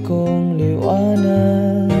nagsisilbi kong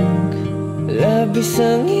liwanag. Labis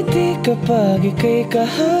ang ngiti kapag ika'y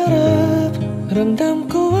kaharap. Ramdam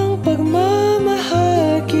ko ang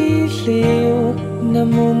pagmamahal, giliw.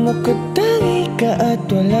 Namumukod tangi ka at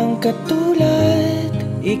walang katulad.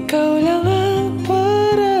 Ikaw lang ang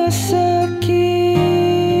para sa'kin.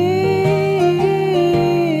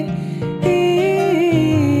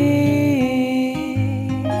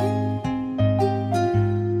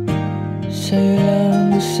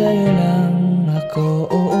 Sa'yo lang ako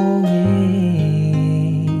uuwi.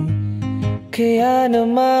 Kaya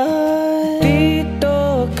naman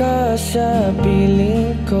dito ka sa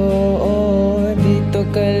piling ko. Dito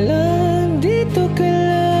ka lang, dito ka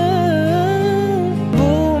lang.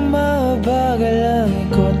 Bumabagal ang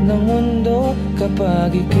ikot ng mundo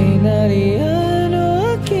kapag ika'y nariyan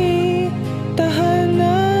o aking tahanan.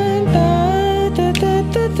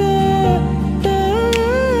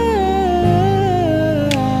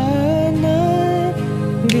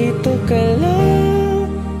 Dito ka lang,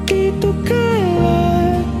 dito ka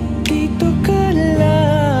lang, dito ka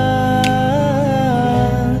lang,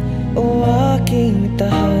 o aking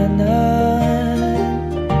tahanan.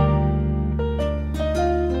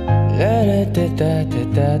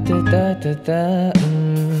 La-da-da-da-da-da-da-da.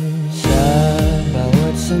 Sa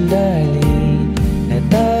bawat sandali na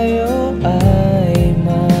tayo ay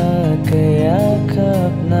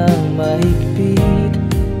magkayakap ng mahigpit,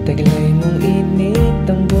 taglay mong init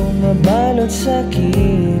ang bumabalot sa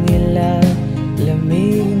aking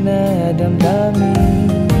lamig na damdamin.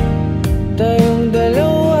 Tayong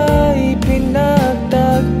dalawa ay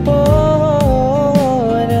pinagtagpo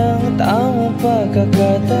ng tamang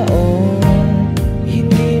taon.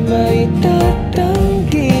 Hindi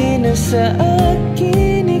maitatanggi na sa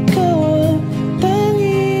akin ikaw ang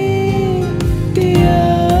tanging tiyak.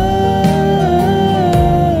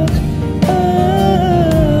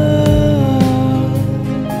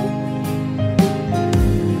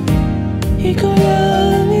 Ikaw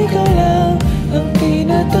lang ang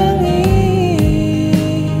tinatangi.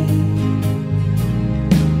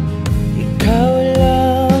 Ikaw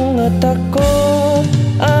lang at ako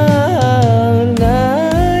ang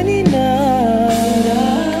naninag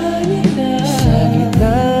sa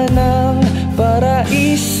gitna ng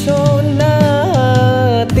paraiso na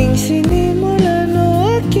ating sinimulan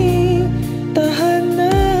o aking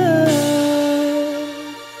tahanan.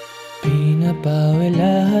 Pinapawi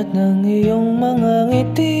lahat ng iyong mga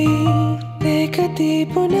ngiti,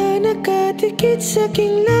 negatibo na nakatikit sa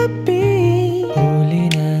aking labi. Huli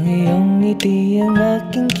ng iyong ngiti ang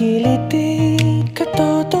aking kiliti,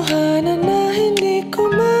 katotohanan na hindi ko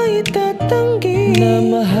maitatanggi, na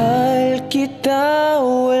mahal kita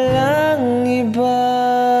walang iba.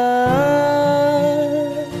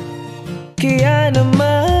 Kaya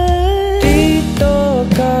naman dito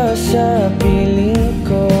ka sa piling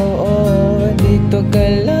ko, dito ka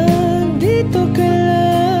lang, dito ka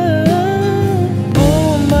lang.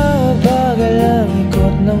 Bumabagal ang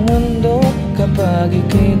ikot ng mundo kapag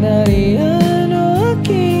ika'y nariyan o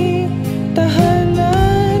aking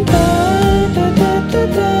tahanan.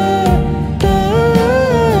 Tahanan.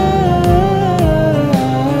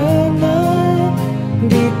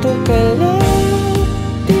 Dito ka lang,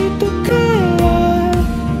 dito ka lang,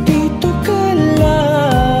 dito ka lang.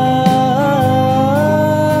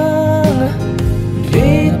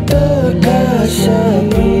 Dito ka sa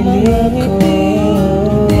piling ko,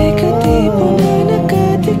 negatibo na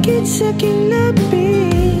nakatikit sa aking labi.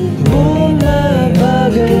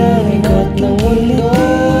 Bumabagal ang ikot ng mundo,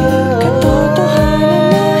 katotohanan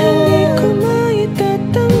na hindi ko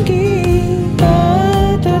maitatanggi.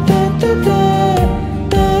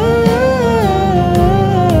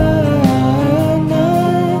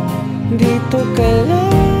 Dito ka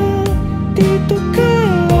lang, dito ka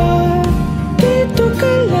lang, dito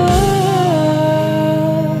ka lang,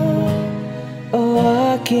 o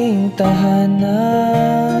aking tahanan.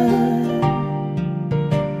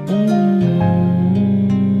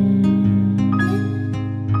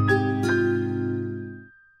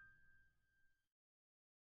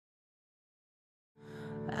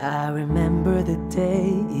 I remember the day,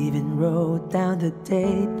 even wrote down the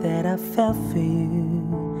date that I fell for you.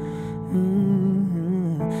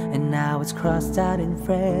 And now it's crossed out in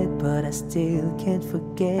red, but I still can't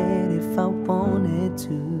forget if I wanted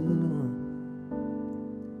to.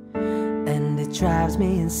 And it drives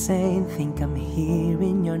me insane, think I'm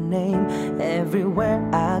hearing your name everywhere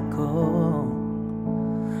I go,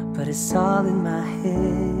 but it's all in my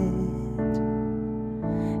head.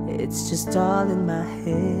 It's just all in my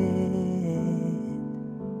head.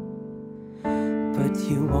 But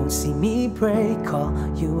you won't see me break, call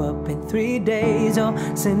you up in 3 days, or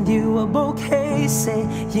send you a bouquet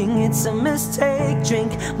saying it's a mistake.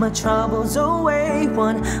 Drink my troubles away,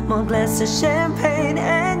 one more glass of champagne,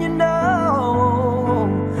 and you know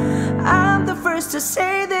I'm the first to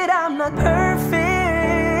say that I'm not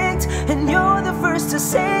perfect, and you're the first to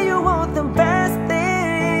say you want the best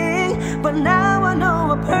thing. But now I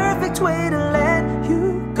know a perfect way to let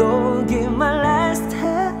you go. Give my last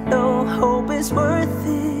hello, hope it's worth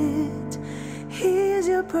it. Here's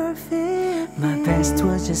your perfect. My best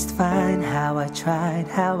was just fine. How I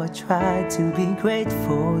tried to be great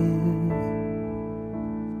for you.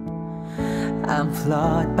 I'm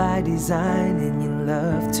flawed by design, and you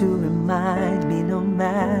love to remind me no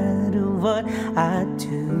matter what I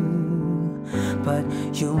do. But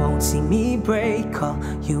you won't see me break, call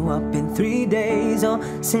you up in 3 days, or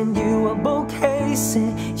send you a bouquet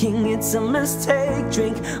saying it's a mistake.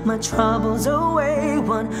 Drink my troubles away,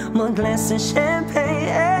 one more glass of champagne,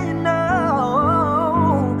 and you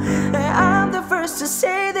know I'm the first to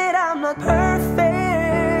say that I'm not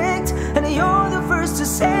perfect, and you're the first to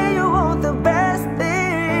say you want the best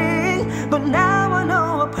thing. But now I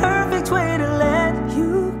know a perfect way to let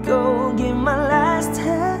you go. Give my last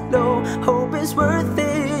hello, hope it's worth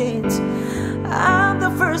it. I'm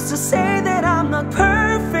the first to say